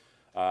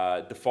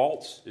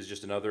 Defaults is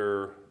just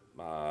another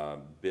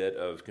bit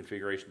of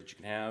configuration that you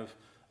can have.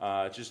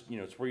 It's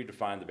where you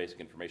define the basic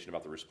information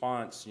about the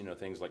response.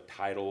 Things like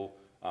title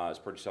is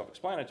pretty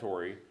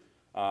self-explanatory,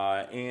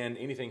 and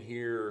anything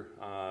here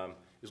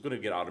is going to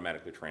get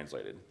automatically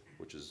translated,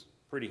 which is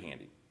pretty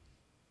handy.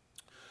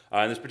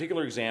 In this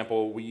particular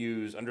example, we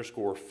use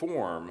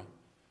 _form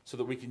so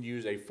that we can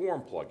use a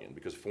form plugin,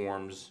 because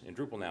forms in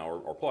Drupal now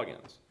are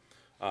plugins.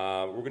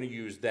 We're going to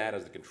use that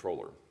as the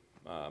controller.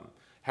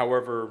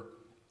 However,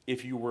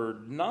 if you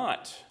were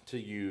not to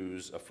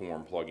use a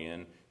form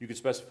plugin, you could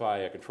specify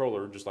a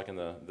controller, just like in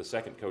the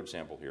second code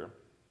sample here.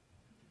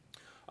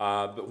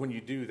 But when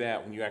you do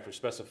that, when you actually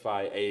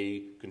specify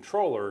a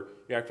controller,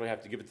 you actually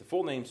have to give it the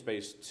full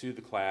namespace to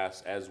the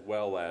class as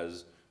well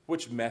as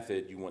which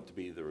method you want to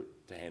be to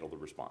handle the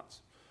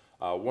response.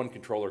 One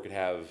controller could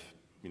have,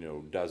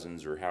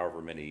 dozens or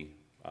however many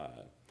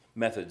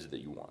methods that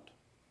you want.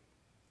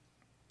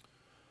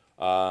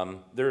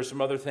 There are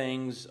some other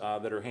things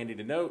that are handy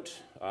to note,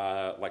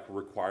 like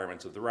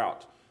requirements of the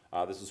route.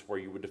 This is where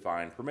you would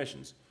define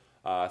permissions.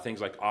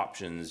 Things like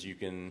options, you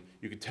can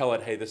tell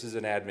it, hey, this is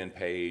an admin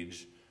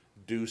page.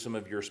 Do some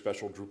of your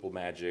special Drupal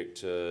magic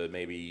to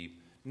maybe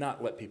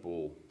not let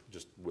people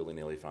just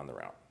willy-nilly find the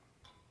route.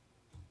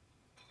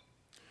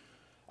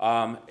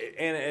 And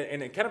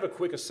kind of a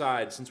quick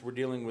aside, since we're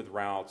dealing with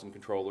routes and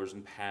controllers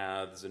and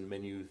paths and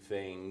menu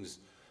things,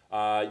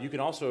 you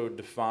can also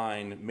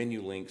define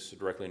menu links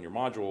directly in your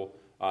module.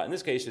 In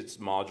this case, it's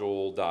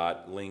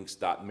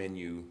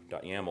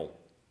module.links.menu.yaml.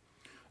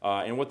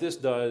 And what this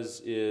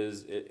does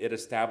is it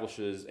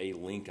establishes a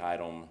link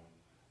item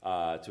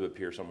to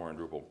appear somewhere in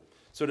Drupal.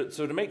 So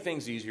to make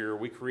things easier,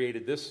 we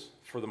created this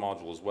for the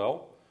module as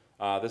well.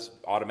 This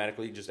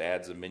automatically just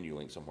adds a menu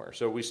link somewhere.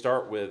 So we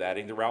start with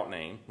adding the route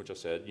name, which I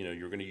said,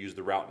 you're going to use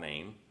the route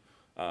name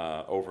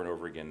over and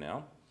over again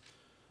now.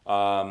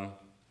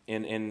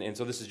 And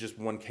so this is just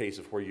one case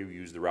of where you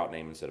use the route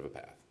name instead of a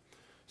path.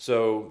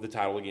 So the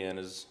title, again,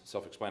 is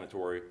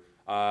self-explanatory.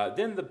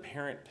 Then the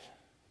parent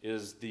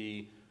is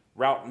the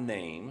route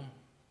name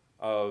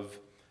of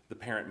the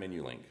parent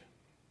menu link.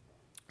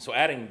 So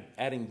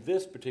adding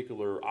this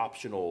particular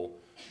optional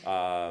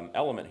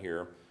element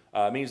here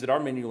means that our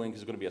menu link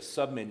is going to be a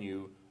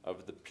submenu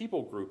of the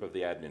people group of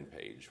the admin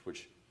page,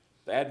 which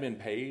the admin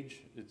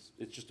page,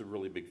 it's just a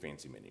really big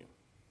fancy menu.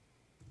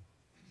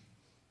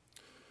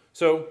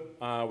 So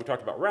we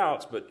talked about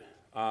routes, but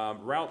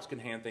routes can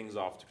hand things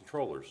off to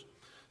controllers.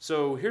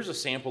 So here's a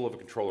sample of a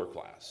controller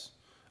class.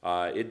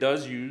 It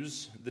does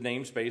use the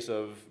namespace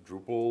of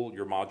Drupal,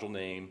 your module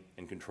name,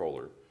 and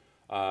controller.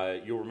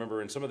 You'll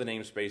remember in some of the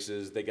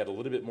namespaces, they get a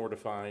little bit more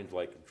defined,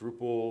 like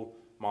Drupal,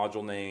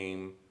 module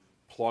name,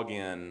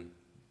 plugin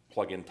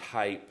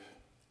type,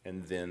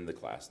 and then the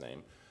class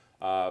name.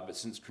 But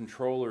since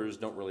controllers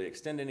don't really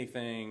extend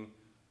anything,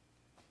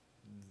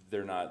 they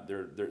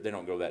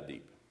don't go that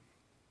deep.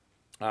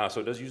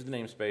 So it does use the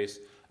namespace.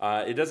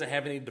 It doesn't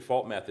have any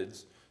default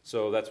methods,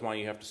 so that's why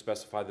you have to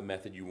specify the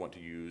method you want to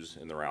use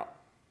in the route.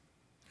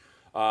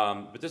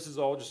 But this is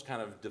all just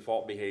kind of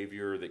default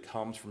behavior that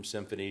comes from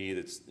Symfony,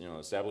 that's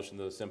established in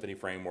the Symfony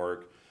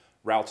framework.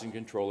 Routes and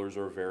controllers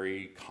are a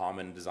very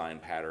common design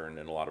pattern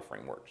in a lot of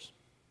frameworks.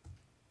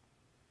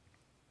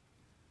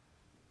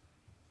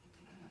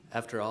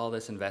 After all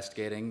this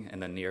investigating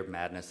and the near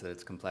madness of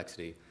its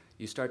complexity,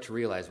 you start to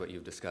realize what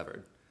you've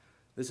discovered.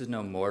 This is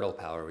no mortal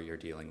power you're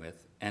dealing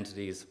with.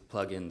 Entities,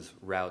 plugins,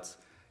 routes,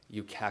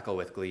 you cackle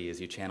with glee as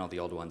you channel the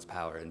old one's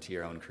power into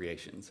your own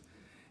creations.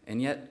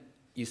 And yet,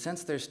 you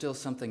sense there's still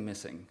something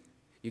missing.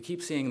 You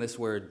keep seeing this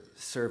word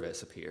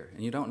service appear,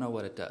 and you don't know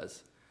what it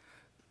does.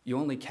 You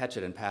only catch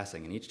it in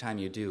passing, and each time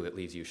you do, it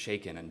leaves you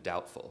shaken and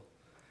doubtful.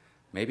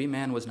 Maybe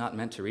man was not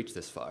meant to reach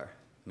this far.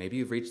 Maybe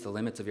you've reached the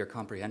limits of your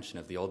comprehension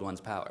of the old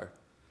one's power.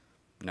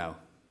 No,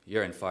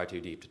 you're in far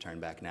too deep to turn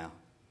back now.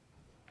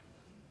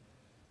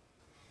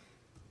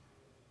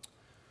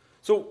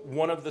 So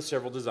one of the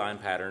several design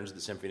patterns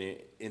that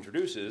Symfony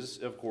introduces,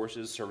 of course,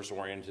 is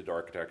service-oriented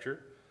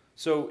architecture.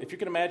 So if you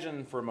can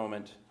imagine for a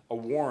moment a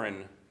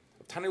warren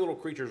of tiny little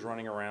creatures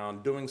running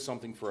around doing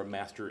something for a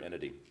master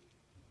entity.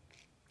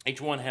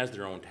 Each one has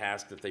their own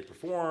task that they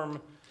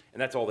perform,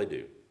 and that's all they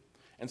do.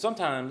 And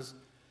sometimes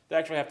they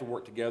actually have to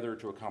work together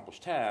to accomplish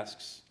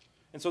tasks.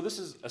 And so this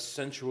is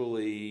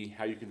essentially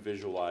how you can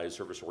visualize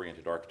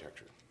service-oriented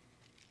architecture.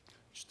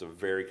 Just a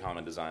very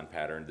common design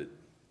pattern that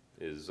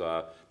is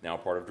now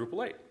part of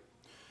Drupal 8.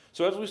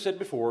 So as we said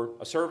before,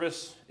 a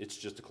service, it's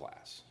just a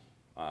class.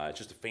 It's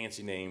just a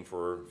fancy name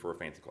for a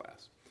fancy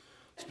class.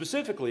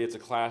 Specifically, it's a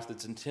class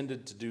that's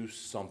intended to do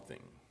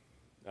something.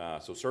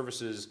 So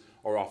services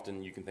are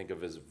often, you can think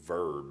of as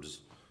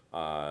verbs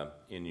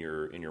in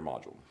your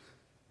module.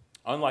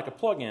 Unlike a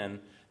plugin,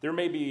 there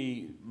may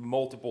be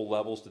multiple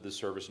levels to this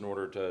service in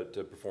order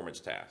to perform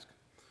its task.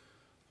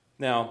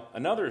 Now,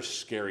 another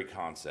scary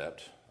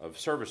concept of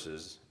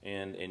services,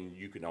 and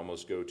you can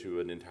almost go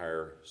to an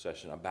entire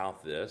session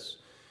about this,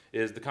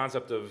 is the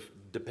concept of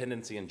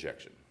dependency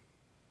injection.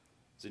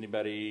 Is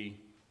anybody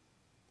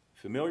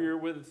familiar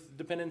with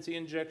dependency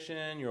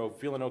injection? You're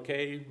feeling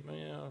okay?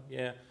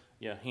 Yeah.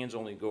 Hands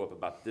only go up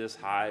about this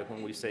high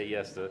when we say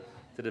yes to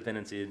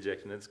dependency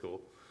injection. That's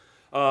cool.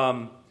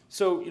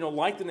 So,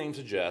 like the name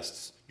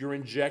suggests, you're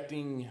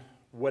injecting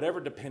whatever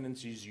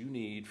dependencies you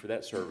need for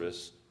that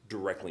service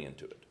directly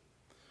into it.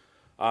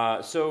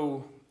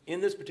 So in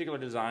this particular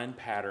design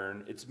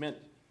pattern, it's meant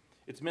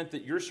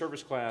that your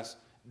service class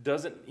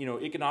doesn't,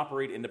 it can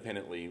operate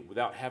independently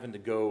without having to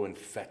go and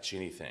fetch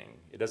anything.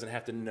 It doesn't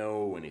have to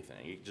know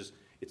anything.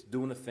 It's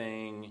doing a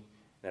thing,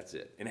 that's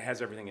it. And it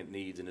has everything it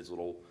needs in its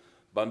little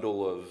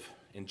bundle of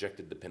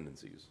injected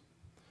dependencies.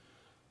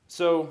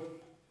 So,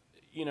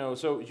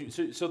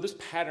 so this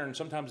pattern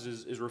sometimes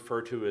is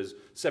referred to as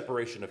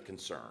separation of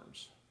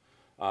concerns.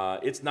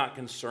 It's not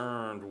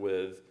concerned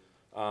with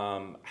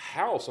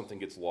how something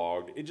gets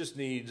logged. It just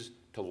needs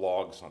to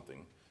log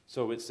something.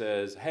 So it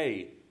says,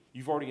 hey,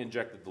 you've already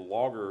injected the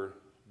logger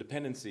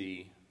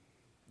dependency,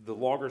 the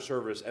logger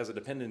service as a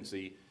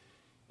dependency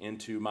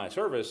into my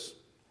service.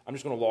 I'm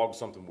just going to log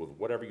something with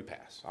whatever you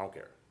pass. I don't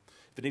care.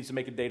 If it needs to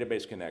make a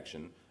database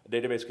connection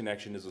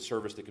is a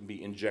service that can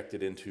be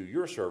injected into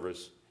your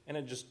service, and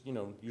it just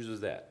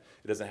uses that.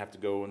 It doesn't have to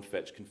go and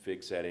fetch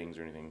config settings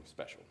or anything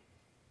special.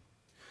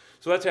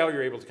 So that's how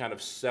you're able to kind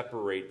of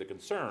separate the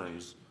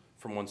concerns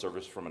from one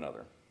service from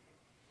another.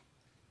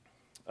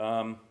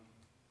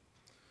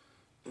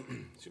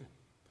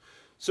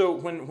 So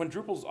when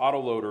Drupal's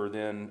autoloader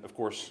then, of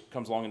course,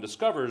 comes along and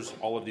discovers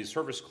all of these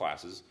service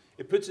classes,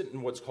 it puts it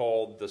in what's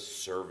called the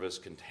service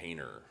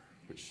container,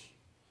 which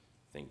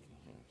I think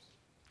is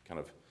kind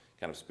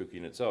of spooky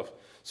in itself.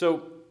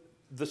 So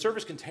the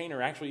service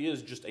container actually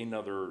is just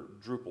another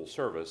Drupal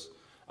service,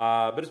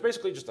 but it's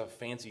basically just a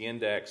fancy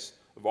index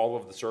of all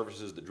of the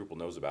services that Drupal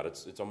knows about.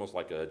 It's almost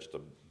like just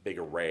a big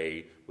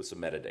array with some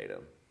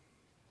metadata.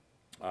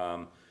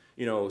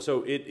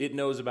 So it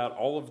knows about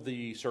all of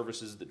the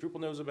services that Drupal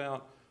knows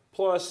about,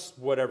 plus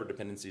whatever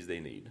dependencies they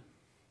need.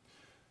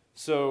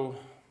 So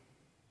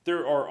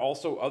there are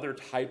also other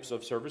types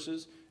of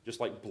services,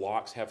 just like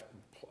blocks have,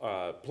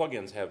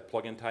 plugins have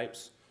plugin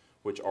types,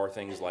 which are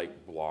things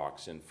like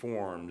blocks and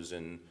forms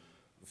and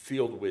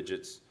field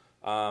widgets.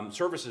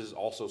 Services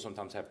also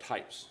sometimes have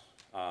types.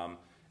 And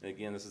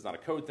again, this is not a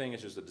code thing,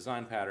 it's just a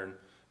design pattern,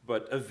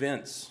 but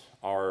events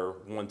are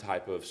one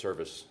type of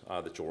service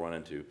that you'll run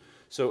into.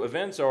 So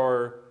events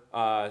are,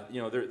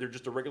 they're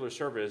just a regular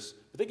service,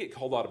 but they get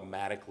called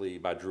automatically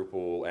by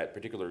Drupal at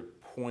particular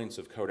points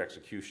of code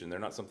execution. They're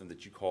not something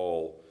that you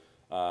call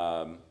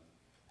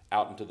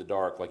out into the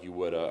dark like you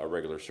would a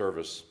regular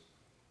service.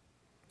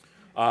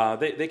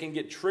 They can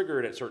get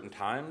triggered at certain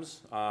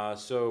times.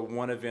 So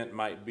one event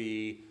might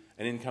be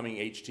an incoming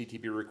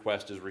HTTP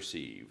request is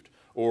received,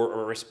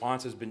 or a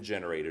response has been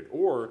generated,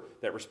 or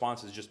that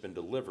response has just been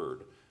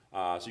delivered.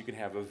 So you can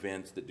have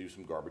events that do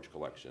some garbage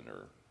collection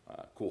or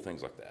cool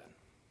things like that.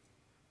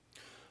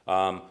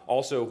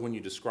 Also, when you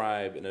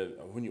describe,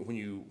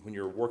 when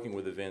you're working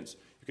with events,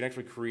 you can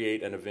actually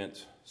create an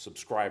event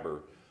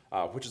subscriber,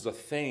 which is a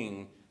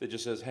thing that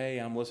just says, hey,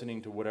 I'm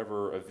listening to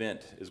whatever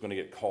event is going to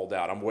get called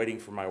out. I'm waiting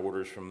for my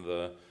orders from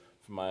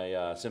my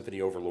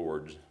Symfony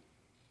overlords.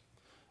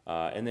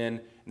 And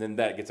then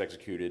that gets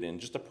executed in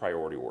just a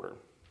priority order.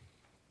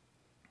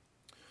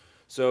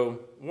 So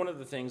one of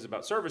the things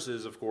about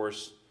services, of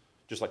course,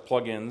 just like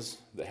plugins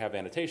that have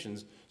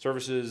annotations,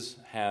 services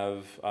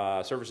have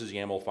services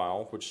YAML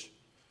file, which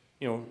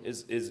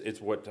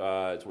it's what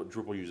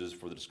Drupal uses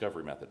for the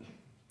discovery method.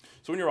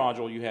 So in your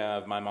module, you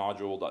have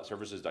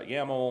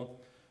mymodule.services.yaml.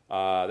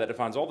 That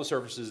defines all the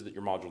services that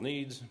your module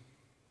needs.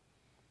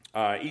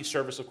 Each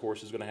service, of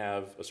course, is going to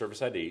have a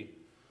service ID.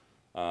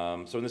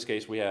 So in this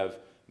case, we have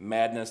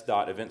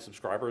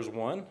madness.eventSubscriber is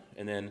one,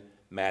 and then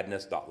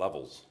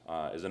madness.levels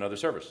is another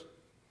service.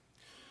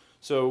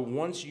 So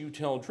once you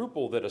tell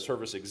Drupal that a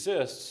service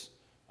exists,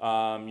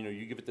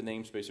 you give it the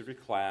namespace of your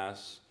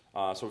class.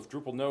 So if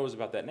Drupal knows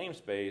about that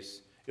namespace,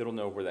 it'll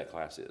know where that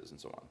class is, and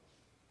so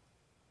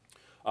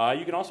on.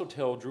 You can also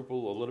tell Drupal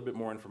a little bit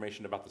more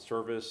information about the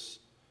service.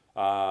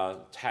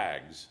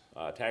 Tags.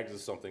 Tags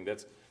is something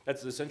that's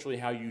essentially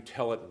how you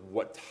tell it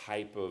what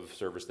type of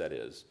service that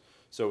is.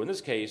 So in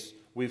this case,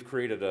 we've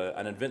created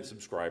an event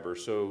subscriber.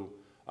 So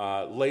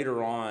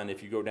later on,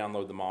 if you go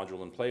download the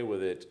module and play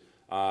with it,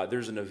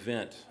 there's an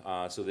event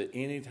so that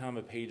anytime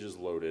a page is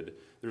loaded,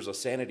 there's a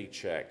sanity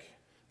check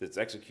that's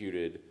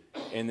executed,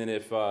 and then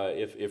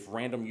if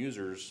random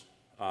users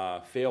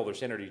fail their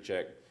sanity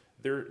check,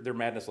 their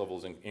madness level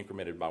is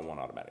incremented by 1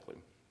 automatically.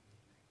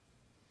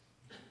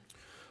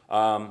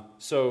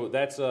 So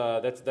that's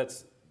all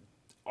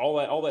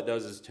that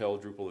does is tell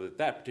Drupal that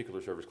that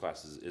particular service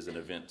class is an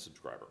event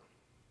subscriber.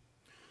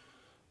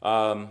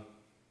 And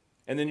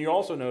then you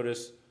also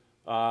notice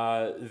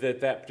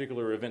that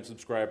particular event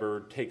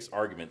subscriber takes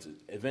arguments,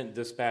 event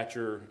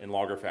dispatcher and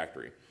logger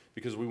factory,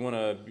 because we want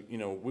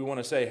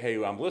to say,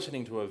 hey, I'm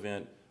listening to an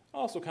event. I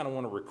also kind of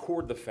want to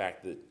record the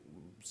fact that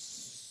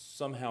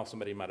somehow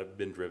somebody might have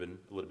been driven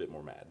a little bit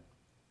more mad.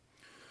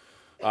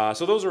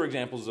 So those are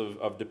examples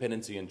of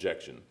dependency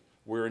injection.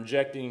 We're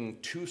injecting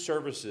two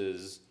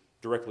services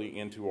directly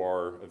into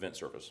our event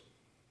service.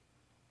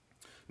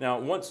 Now,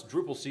 once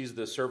Drupal sees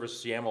the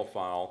service YAML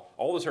file,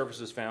 all the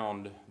services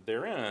found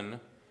therein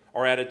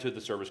are added to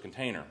the service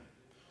container,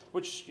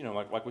 which,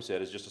 like we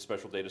said, is just a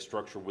special data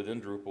structure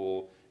within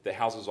Drupal that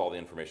houses all the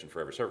information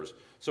for every service.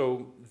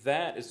 So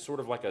that is sort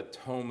of like a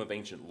tome of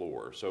ancient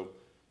lore. So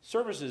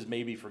services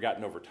may be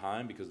forgotten over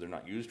time because they're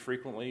not used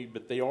frequently,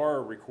 but they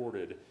are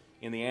recorded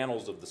in the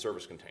annals of the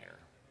service container.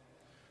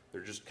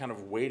 They're just kind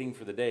of waiting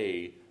for the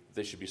day that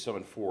they should be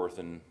summoned forth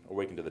and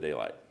awakened to the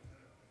daylight.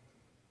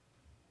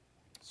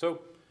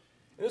 So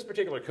in this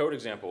particular code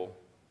example,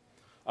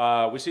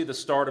 we see the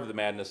start of the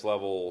madness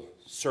level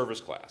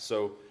service class.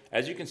 So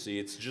as you can see,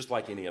 it's just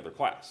like any other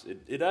class.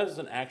 It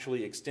doesn't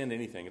actually extend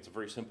anything. It's a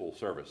very simple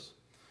service.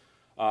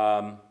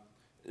 And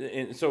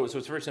so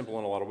it's very simple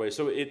in a lot of ways.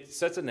 So it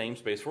sets a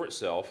namespace for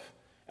itself,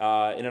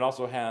 and it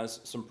also has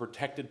some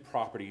protected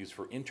properties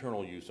for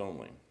internal use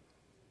only,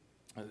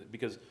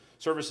 because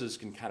services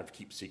can kind of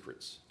keep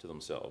secrets to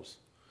themselves.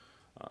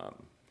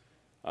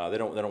 They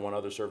don't want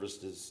other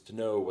services to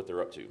know what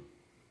they're up to.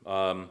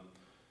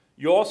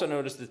 You'll also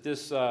notice that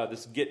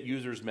this get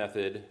users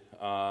method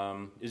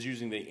is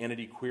using the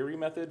entity query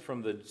method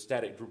from the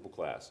static Drupal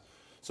class.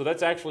 So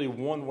that's actually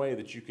one way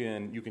that you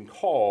can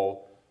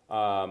call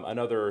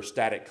another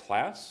static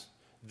class.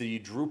 The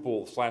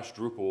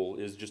Drupal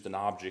is just an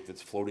object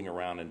that's floating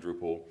around in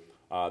Drupal.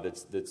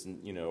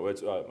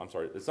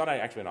 It's not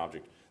actually an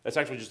object. That's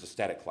actually just a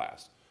static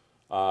class,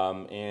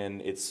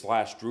 and it's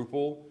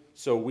 /Drupal.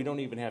 So we don't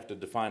even have to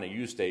define a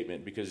use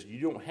statement, because you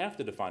don't have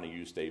to define a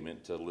use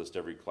statement to list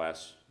every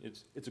class.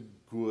 It's a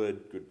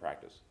good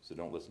practice. So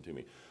don't listen to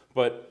me.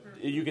 But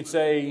you can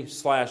say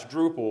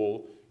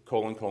 /Drupal :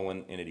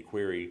 entity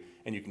query,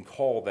 and you can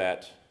call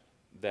that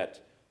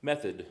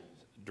method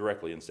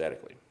directly and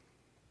statically.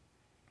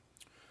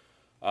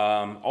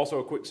 Also,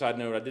 a quick side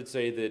note, I did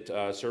say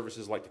that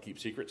services like to keep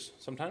secrets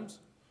sometimes,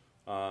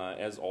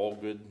 as all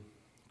good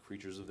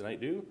creatures of the night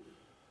do.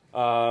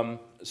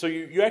 So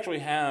you actually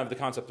have the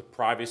concept of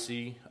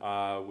privacy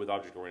with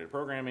object-oriented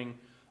programming.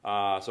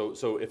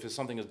 So if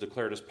something is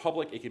declared as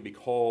public, it can be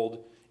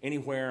called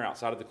anywhere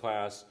outside of the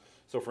class.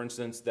 So for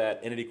instance, that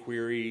entity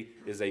query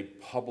is a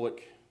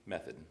public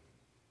method.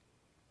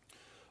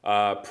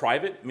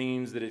 Private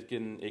means that it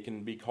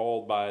can be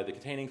called by the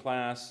containing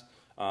class.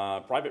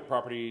 Private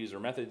properties or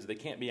methods, they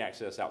can't be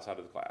accessed outside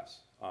of the class.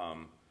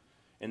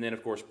 And then,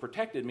 of course,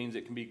 protected means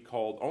it can be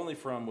called only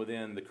from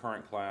within the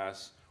current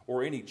class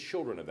or any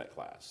children of that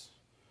class.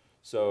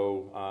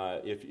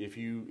 So if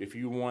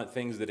you want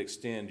things that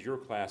extend your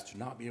class to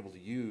not be able to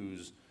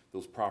use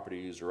those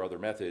properties or other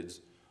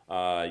methods,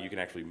 you can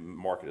actually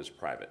mark it as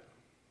private.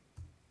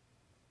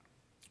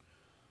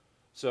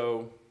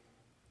 So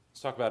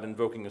let's talk about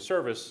invoking a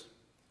service.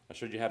 I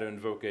showed you how to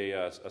invoke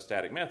a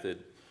static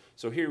method.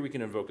 So here we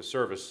can invoke a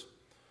service.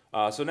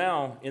 So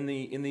now in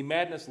the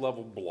madness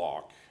level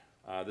block,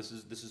 this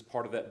is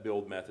part of that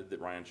build method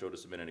that Ryan showed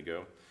us a minute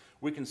ago.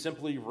 We can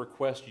simply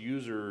request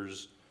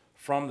users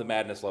from the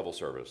madness level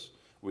service.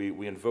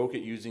 We invoke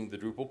it using the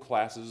Drupal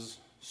classes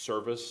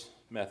service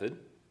method.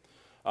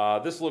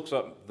 This looks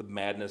up the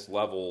madness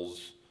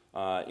levels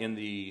in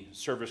the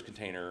service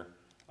container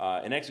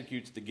and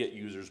executes the get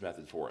users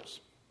method for us.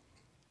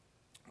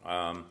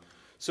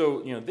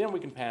 So then we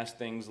can pass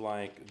things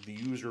like the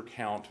user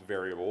count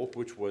variable,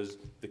 which was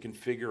the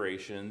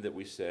configuration that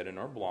we set in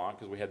our block,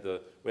 because we had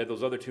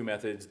those other two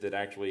methods that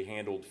actually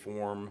handled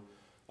form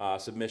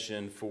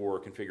submission for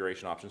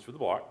configuration options for the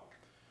block.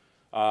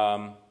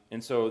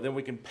 And so then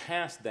we can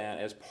pass that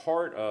as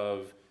part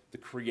of the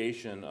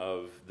creation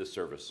of the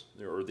service,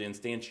 or the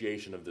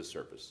instantiation of this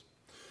service.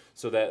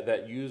 So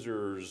that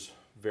user's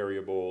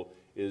variable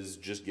is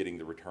just getting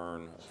the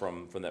return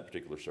from that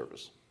particular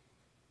service.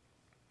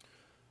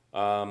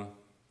 So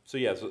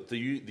the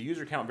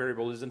user count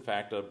variable is in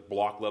fact a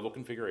block level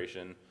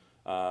configuration,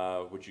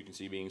 which you can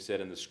see being set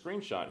in the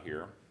screenshot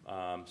here.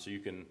 So you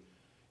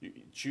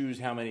choose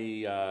how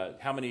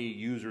many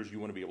users you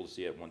want to be able to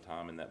see at one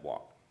time in that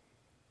block.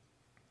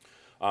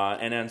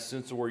 And then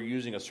since we're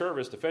using a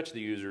service to fetch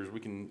the users, we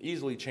can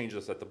easily change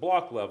this at the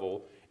block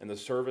level, and the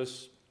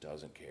service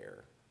doesn't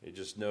care. It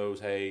just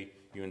knows, hey,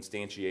 you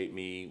instantiate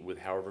me with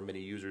however many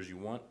users you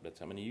want, that's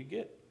how many you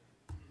get.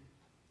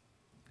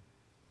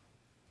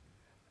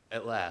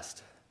 At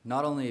last,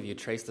 not only have you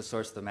traced the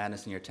source of the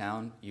madness in your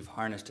town, you've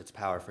harnessed its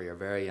power for your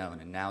very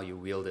own, and now you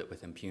wield it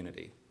with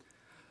impunity.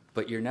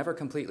 But you're never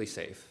completely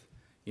safe.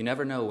 You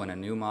never know when a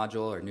new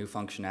module or new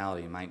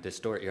functionality might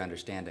distort your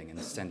understanding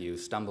and send you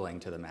stumbling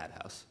to the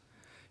madhouse.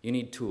 You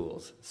need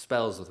tools,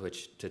 spells with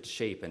which to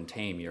shape and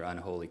tame your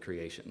unholy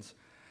creations.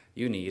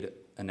 You need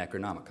a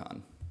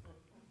Necronomicon.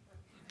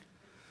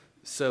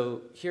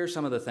 So here are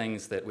some of the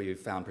things that we've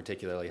found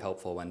particularly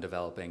helpful when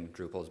developing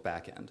Drupal's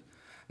backend.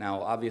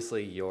 Now,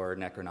 obviously, your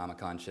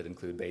Necronomicon should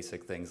include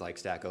basic things like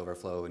Stack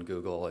Overflow and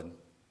Google and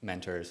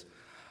mentors.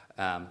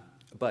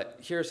 But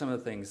here are some of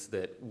the things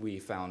that we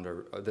found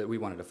or that we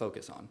wanted to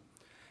focus on.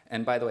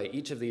 And by the way,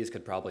 each of these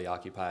could probably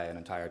occupy an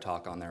entire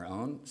talk on their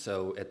own.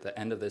 So at the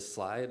end of this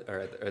slide,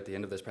 or at the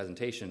end of this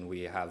presentation,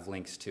 we have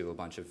links to a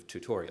bunch of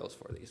tutorials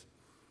for these.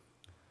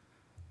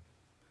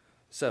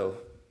 So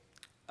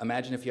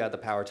imagine if you had the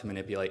power to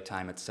manipulate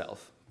time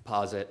itself.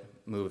 Pause it,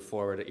 move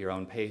forward at your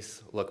own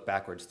pace, look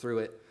backwards through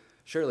it.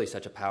 Surely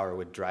such a power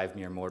would drive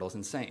mere mortals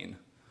insane.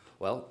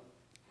 Well,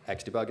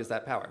 Xdebug is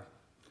that power.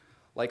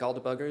 Like all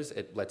debuggers,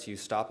 it lets you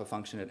stop a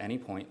function at any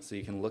point so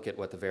you can look at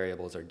what the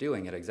variables are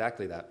doing at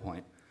exactly that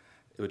point,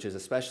 which is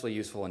especially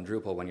useful in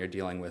Drupal when you're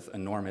dealing with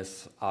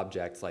enormous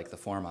objects like the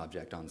form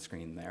object on the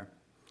screen there.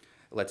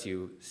 It lets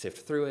you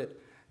sift through it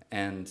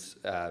and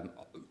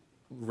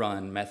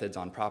run methods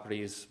on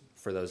properties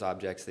for those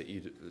objects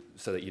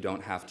so that you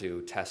don't have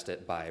to test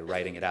it by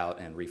writing it out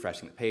and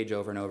refreshing the page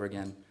over and over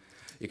again.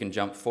 You can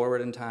jump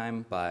forward in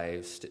time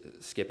by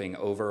skipping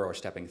over or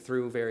stepping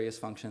through various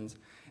functions,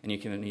 and you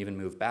can even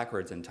move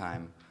backwards in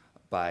time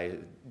by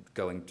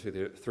going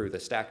through the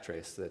stack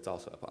trace that's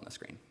also up on the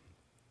screen.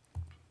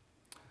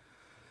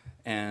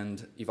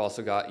 And you've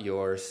also got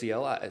your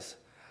CLIs.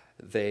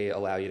 They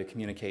allow you to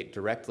communicate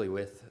directly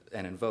with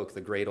and invoke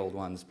the Great Old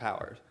One's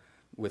power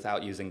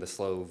without using the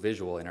slow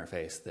visual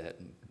interface that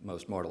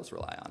most mortals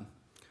rely on.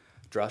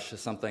 Drush is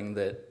something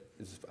that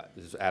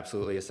is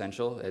absolutely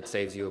essential. It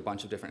saves you a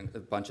bunch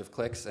of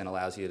clicks and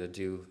allows you to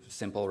do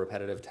simple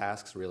repetitive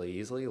tasks really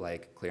easily,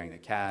 like clearing the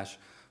cache,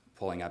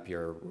 pulling up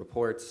your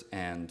reports,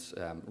 and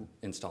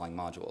installing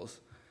modules.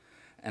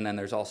 And then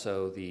there's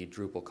also the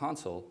Drupal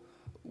console,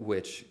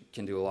 which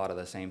can do a lot of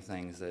the same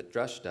things that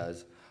Drush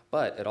does,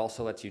 but it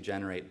also lets you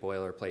generate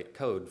boilerplate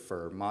code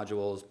for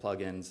modules,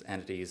 plugins,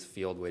 entities,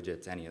 field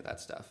widgets, any of that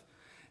stuff.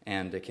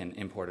 And it can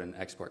import and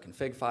export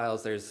config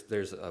files.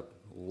 There's a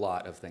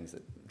lot of things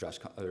that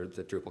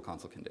the Drupal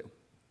console can do.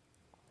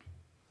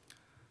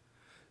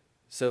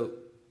 So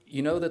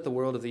you know that the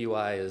world of the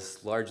UI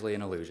is largely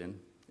an illusion.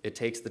 It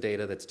takes the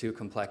data that's too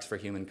complex for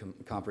human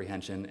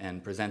comprehension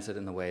and presents it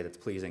in the way that's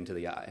pleasing to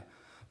the eye.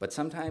 But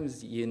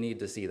sometimes you need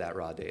to see that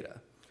raw data.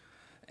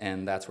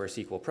 And that's where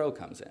SQL Pro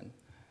comes in.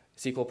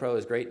 SQL Pro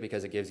is great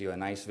because it gives you a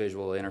nice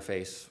visual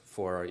interface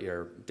for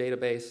your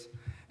database.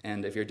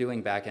 And if you're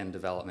doing back-end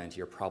development,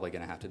 you're probably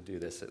going to have to do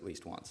this at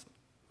least once.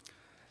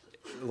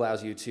 It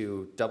allows you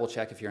to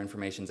double-check if your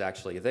information's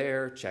actually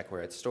there, check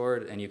where it's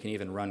stored, and you can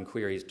even run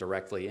queries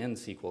directly in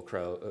SQL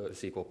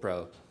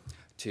Pro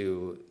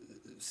to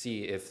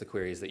see if the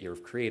queries that you're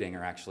creating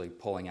are actually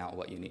pulling out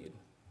what you need.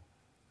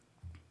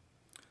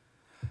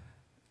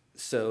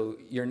 So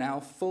you're now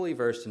fully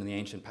versed in the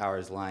ancient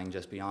powers lying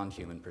just beyond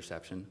human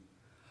perception.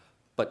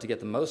 But to get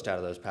the most out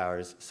of those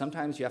powers,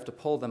 sometimes you have to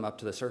pull them up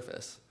to the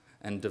surface.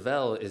 And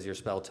Devel is your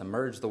spell to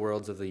merge the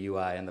worlds of the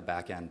UI and the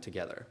back end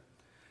together.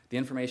 The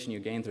information you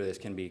gain through this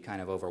can be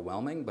kind of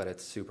overwhelming, but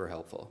it's super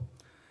helpful.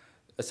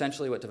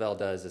 Essentially what Devel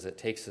does is it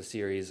takes a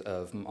series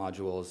of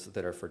modules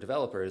that are for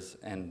developers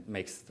and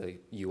makes the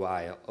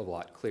UI a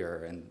lot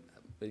clearer, and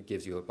it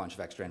gives you a bunch of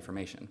extra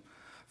information.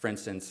 For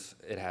instance,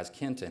 it has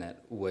Kint in it,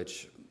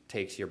 which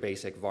takes your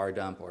basic var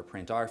dump or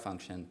printr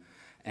function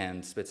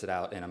and spits it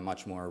out in a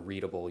much more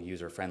readable,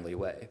 user-friendly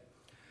way.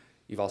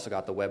 You've also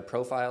got the web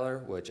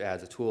profiler, which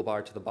adds a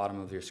toolbar to the bottom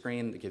of your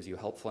screen that gives you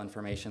helpful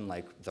information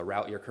like the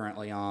route you're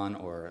currently on,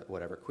 or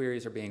whatever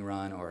queries are being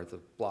run, or the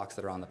blocks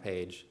that are on the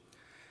page.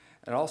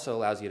 It also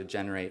allows you to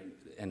generate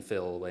and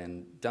fill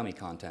in dummy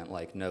content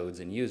like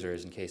nodes and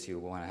users in case you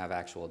want to have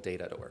actual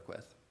data to work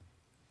with.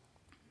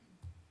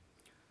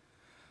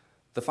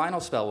 The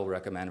final spell we'll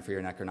recommend for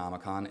your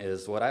Necronomicon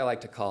is what I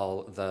like to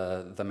call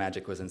the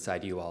magic was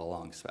inside you all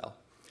along spell.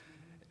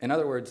 In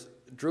other words,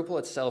 Drupal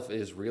itself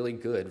is really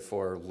good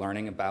for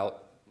learning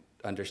about,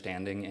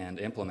 understanding, and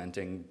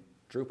implementing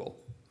Drupal.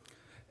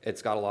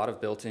 It's got a lot of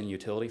built-in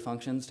utility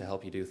functions to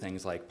help you do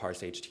things like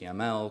parse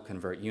HTML,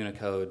 convert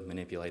Unicode,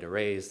 manipulate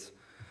arrays.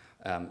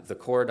 The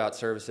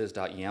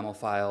core.services.yaml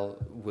file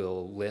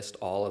will list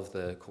all of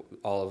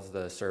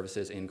the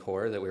services in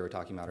core that we were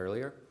talking about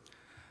earlier.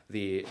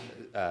 The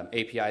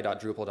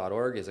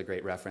api.drupal.org is a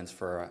great reference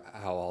for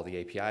how all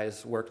the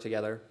APIs work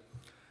together.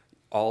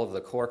 All of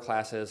the core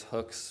classes,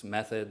 hooks,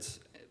 methods,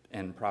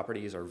 and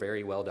properties are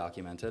very well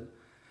documented.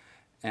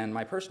 And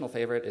my personal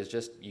favorite is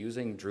just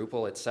using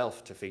Drupal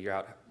itself to figure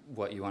out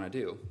what you want to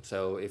do.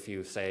 So if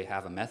you, say,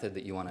 have a method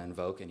that you want to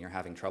invoke and you're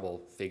having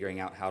trouble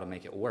figuring out how to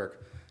make it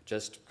work,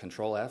 just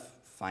Control F,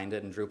 find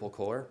it in Drupal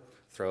core,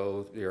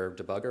 throw your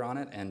debugger on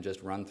it, and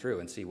just run through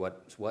and see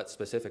what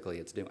specifically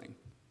it's doing.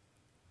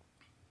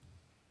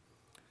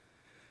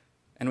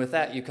 And with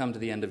that, you come to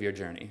the end of your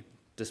journey.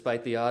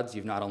 Despite the odds,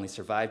 you've not only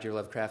survived your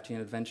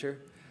Lovecraftian adventure,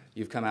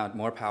 you've come out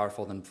more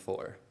powerful than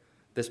before.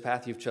 This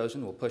path you've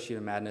chosen will push you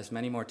to madness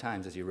many more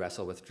times as you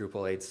wrestle with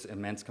Drupal 8's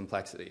immense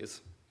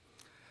complexities.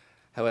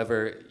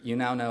 However, you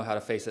now know how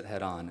to face it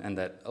head on, and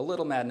that a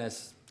little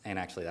madness ain't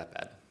actually that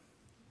bad.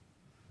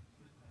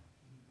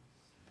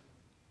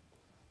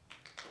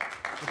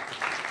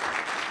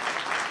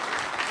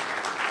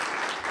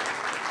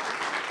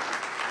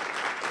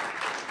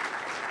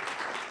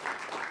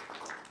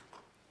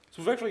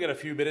 So we've actually got a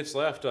few minutes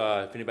left.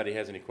 If anybody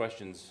has any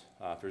questions,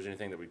 if there's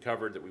anything that we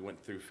covered that we went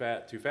through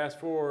too fast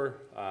for,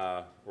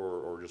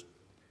 or just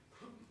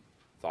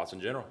thoughts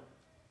in general.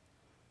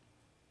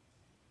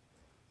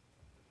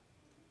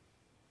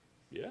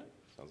 Yeah,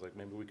 sounds like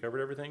maybe we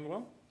covered everything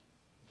well.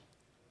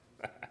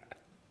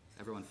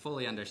 Everyone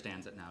fully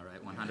understands it now,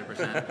 right?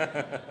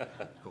 100%?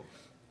 Cool.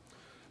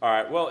 All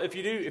right, well, if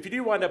you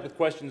do wind up with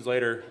questions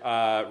later,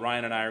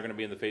 Ryan and I are going to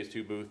be in the Phase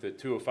 2 booth at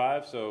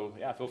 2:05, so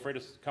yeah, feel free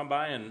to come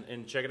by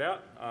and check it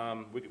out.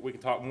 We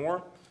can talk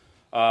more.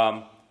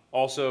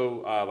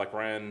 Also, like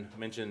Ryan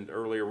mentioned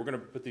earlier, we're going to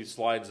put these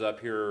slides up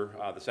here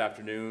this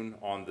afternoon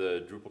on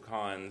the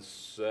DrupalCon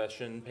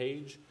session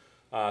page.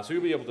 So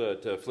you'll be able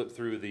to flip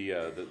through the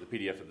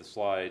PDF of the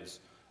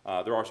slides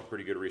There are some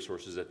pretty good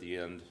resources at the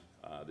end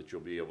that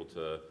you'll be able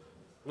to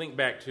link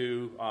back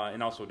to,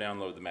 and also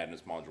download the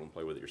Madness module and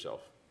play with it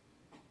yourself.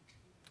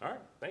 All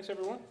right, thanks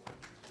everyone.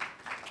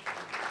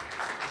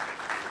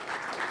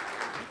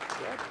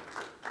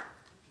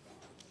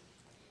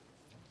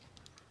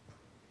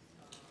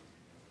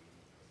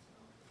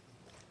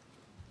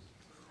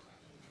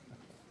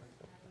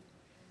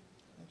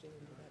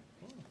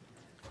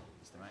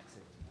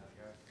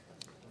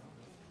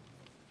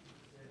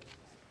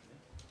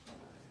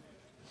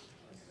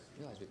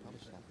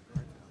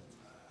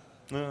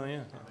 Oh,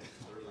 yeah.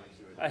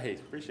 Hey,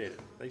 appreciate it.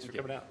 Thanks for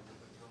coming out.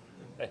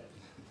 Hey.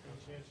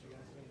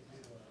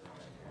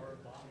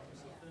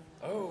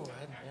 Oh,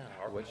 yeah,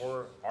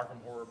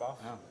 Arkham Horror Buff.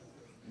 Oh.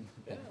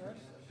 Yeah, right.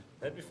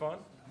 That'd be fun.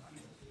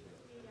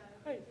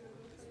 Hey.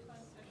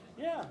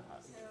 Yeah.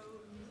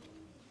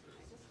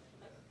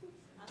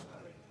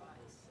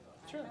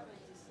 Sure.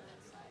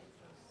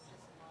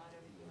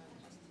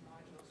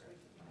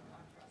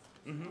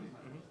 Mm-hmm.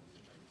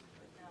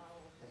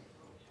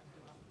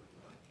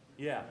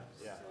 Yeah,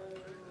 yeah.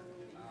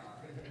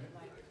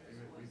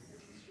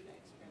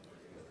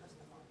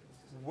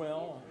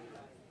 Well,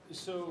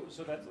 so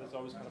that's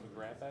always kind of a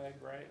grab bag,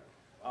 right?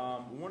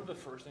 One of the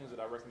first things that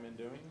I recommend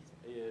doing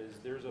is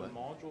there's a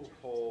module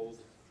called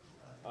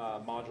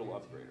Module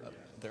Upgrader.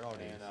 They're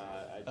already. And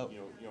I don't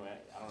know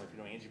if you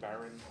know Angie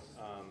Byron,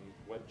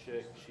 web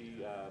chick.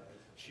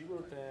 She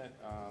wrote that.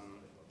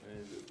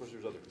 And of course,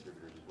 there's other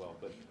contributors as well,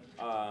 but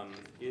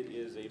it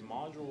is a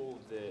module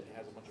that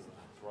has a bunch of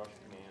brush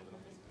commands and I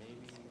think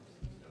maybe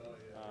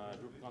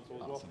Drupal console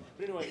as well.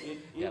 But anyway,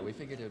 yeah, we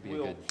figured it would be a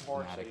good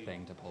thematic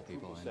thing to pull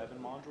people in. 7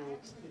 module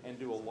and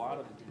do a lot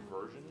of the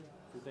conversion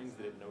for things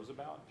that it knows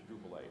about to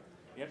Drupal 8.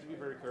 You have to be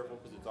very careful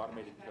because it's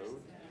automated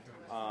code,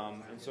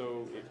 and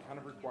so it kind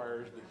of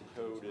requires that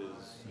the code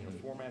is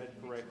formatted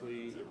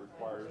correctly. It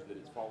requires that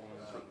it's following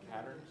certain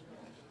patterns.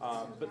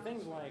 But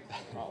things like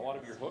a lot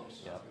of your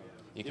hooks. Yep.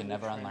 You can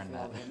never unlearn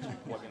that.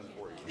 Plugins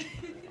for you.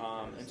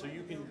 And so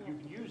you can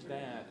use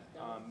that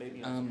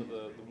maybe on some of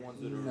the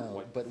ones that are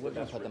like but we're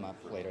going to put them up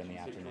later in the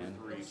afternoon,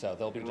 so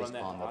they'll be just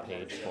on the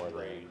page for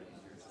the.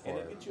 And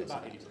it gets you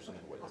about 80% of the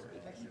way there.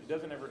 It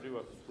doesn't ever do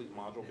a complete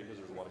module because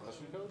there's a lot of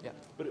custom code,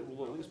 but it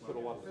will at least put a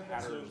lot of the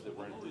patterns that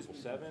were in Drupal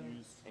 7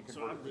 and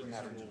convert it to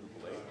patterns in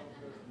Drupal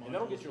 8. And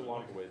that'll get you a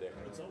lot of the way there.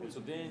 And so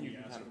then you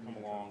can kind of come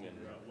along and,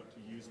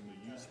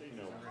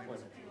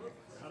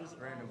 how does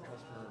random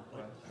customer,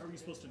 how are you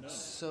supposed to know?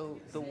 So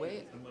the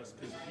way,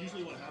 because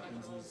usually what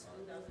happens is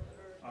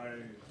I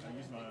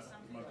use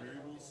my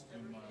variables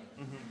in my,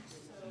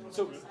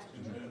 script,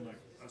 and then like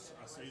I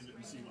save it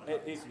and see what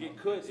happens.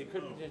 It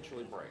could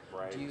potentially break,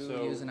 right? Do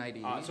you use an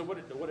IDE? So what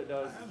it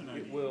does,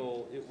 it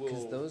will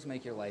because those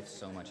make your life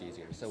so much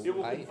easier. So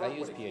I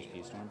use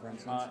PHP Storm, for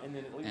instance,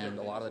 and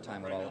a lot of the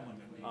time what I'll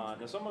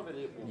now some of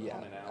it will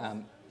come in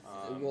out.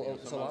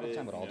 So a lot of the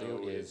time what I'll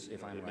do is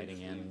if I'm writing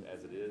in,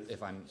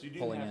 if I'm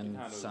pulling in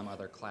some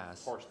other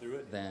class,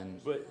 then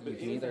you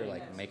can either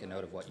like make a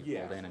note of what you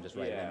pulled in and just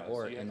write it in,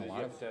 or in a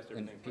lot of,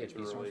 in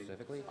PHP Storm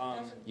specifically,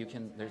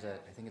 there's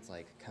I think it's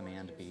like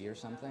Command B or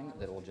something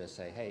that will just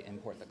say, hey,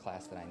 import the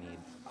class that I need,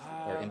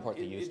 or import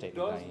the use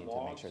statement that I need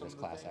to make sure this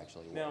class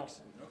actually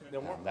works.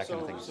 That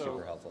kind of thing is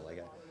super helpful.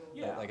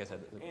 Like I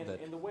said,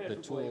 the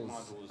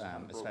tools,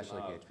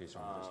 especially PHP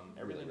Storm,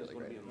 is really, really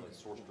great. Be in the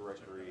source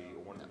directory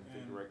or one of the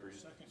config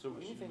directories. So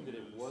anything that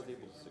it was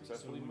able to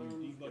successfully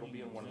move, it'll be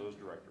in one of those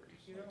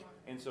directories.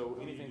 And so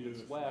anything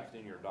that's left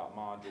in your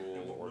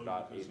 .module or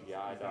 .api,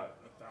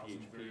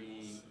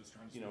 .php,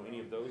 any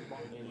of those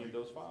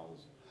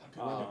files,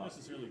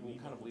 we'll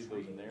kind of leave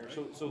those in there.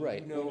 So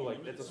right.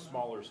 Like that's a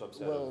smaller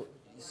subset. Well,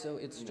 so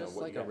it's just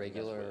like a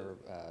regular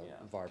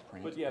var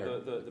print or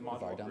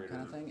var dump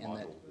kind of thing, and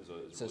that.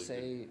 So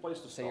say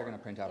you're going to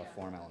print out a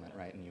form element,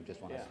 right? And you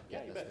just want to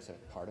get the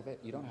specific part of it.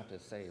 You don't have to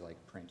say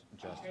like print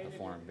just the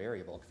form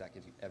variable because that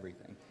gives you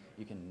everything.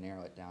 You can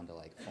narrow it down to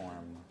like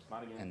form,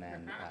 and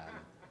then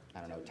I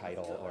don't know,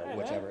 title or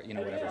whichever,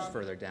 whatever's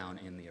further down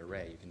in the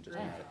array. You can just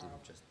narrow it to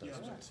just those.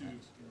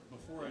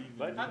 Before I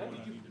even know what I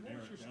need to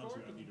narrow it down to,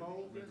 I need to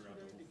figure out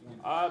the whole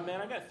form.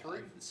 Man, I got 3.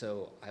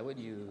 So I would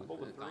use,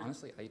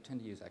 honestly, I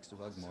tend to use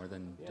Xdebug more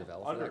than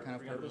develop for that kind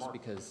of purpose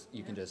because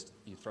you can just,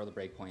 you throw the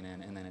breakpoint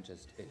in and then it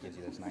gives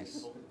you this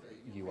nice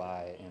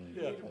UI in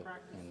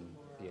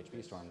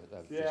PHP Storm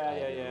of just all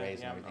the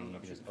arrays and everything. You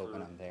can just open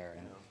them there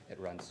and it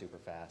runs super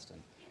fast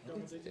and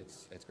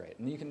it's great.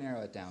 And you can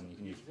narrow it down. You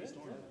can use,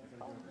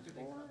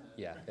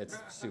 it's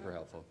super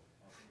helpful.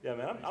 Yeah,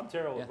 man, I'm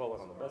terrible at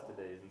Bullet on the best of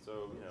days, and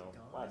so,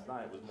 last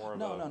night was more of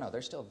No,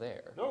 they're still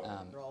there.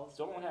 No,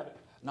 still don't have it.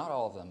 Not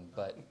all of them,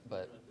 but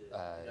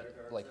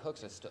like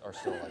hooks are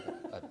still like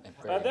a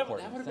very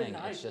important thing.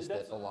 Nice. It's just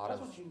that a lot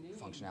of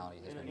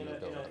functionality has been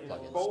moved over to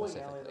plugins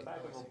specifically.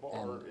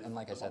 And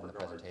like I said in the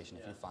presentation,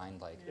 if you find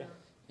like,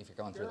 if you're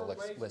going through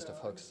the list of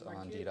hooks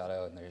on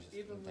D.O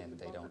and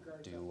they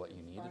don't do what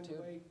you need it to,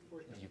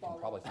 you can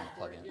probably find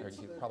a plugin, or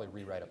you can probably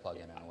rewrite a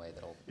plugin in a way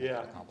that'll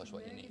accomplish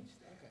what you need.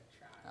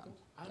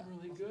 I'm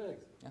really good.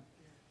 Yeah.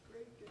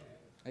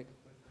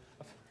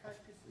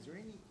 Is there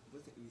any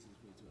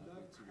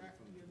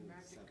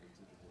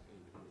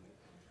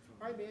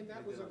All right, man,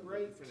 that was a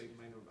great.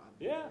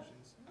 Yeah.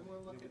 I'm gonna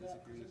look it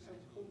up. There's some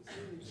cool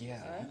things.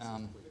 Yeah,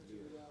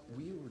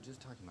 we were just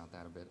talking about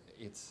that a bit.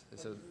 It's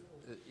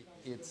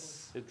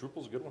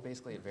Drupal's a good one.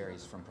 basically it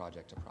varies from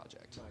project to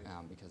project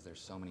because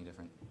there's so many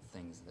different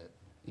things that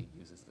it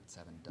uses that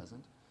 7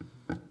 doesn't.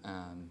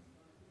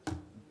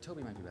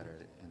 Toby might be better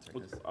at answering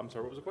this. I'm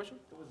sorry, what was the question?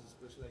 There was a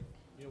special, like,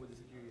 with the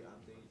security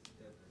update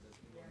that's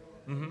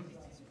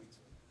these weeks.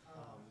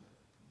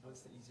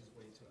 What's the easiest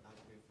way to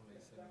upgrade from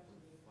like 7.5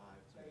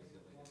 to like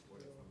export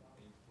it from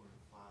 8.5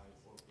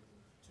 or 2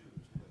 to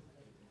like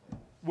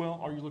 8.5? Well,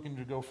 are you looking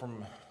to go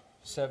from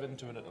 7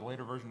 to a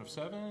later version of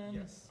 7?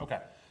 Yes. Okay.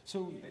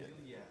 So,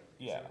 Ideally,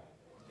 yeah.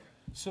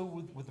 So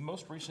with the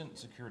most recent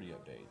security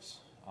updates,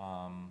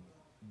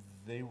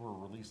 they were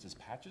released as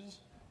patches.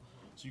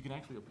 So you can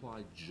actually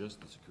apply just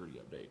the security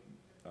update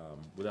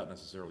without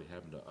necessarily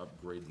having to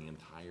upgrade the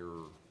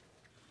entire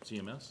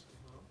CMS.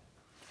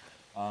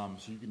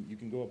 So you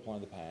can go apply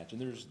the patch,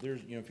 and there's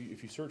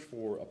if you search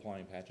for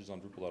applying patches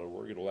on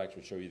Drupal.org, it'll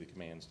actually show you the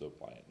commands to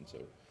apply it, and so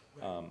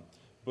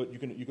but you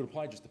can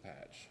apply just the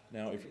patch.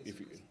 Now if you that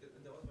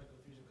was my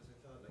confusion because I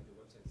thought like the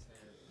website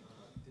said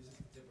this is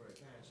a temporary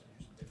patch and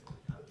you should definitely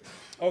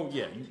upgrade. Oh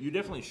yeah, you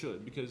definitely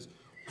should, because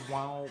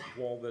while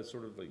that's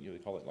sort of like, they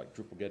call it like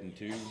Drupalgeddon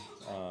 2,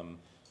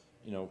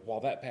 while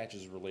that patch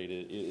is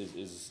related,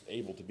 is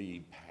able to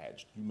be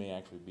patched, you may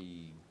actually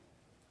be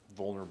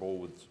vulnerable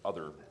with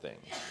other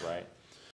things, right?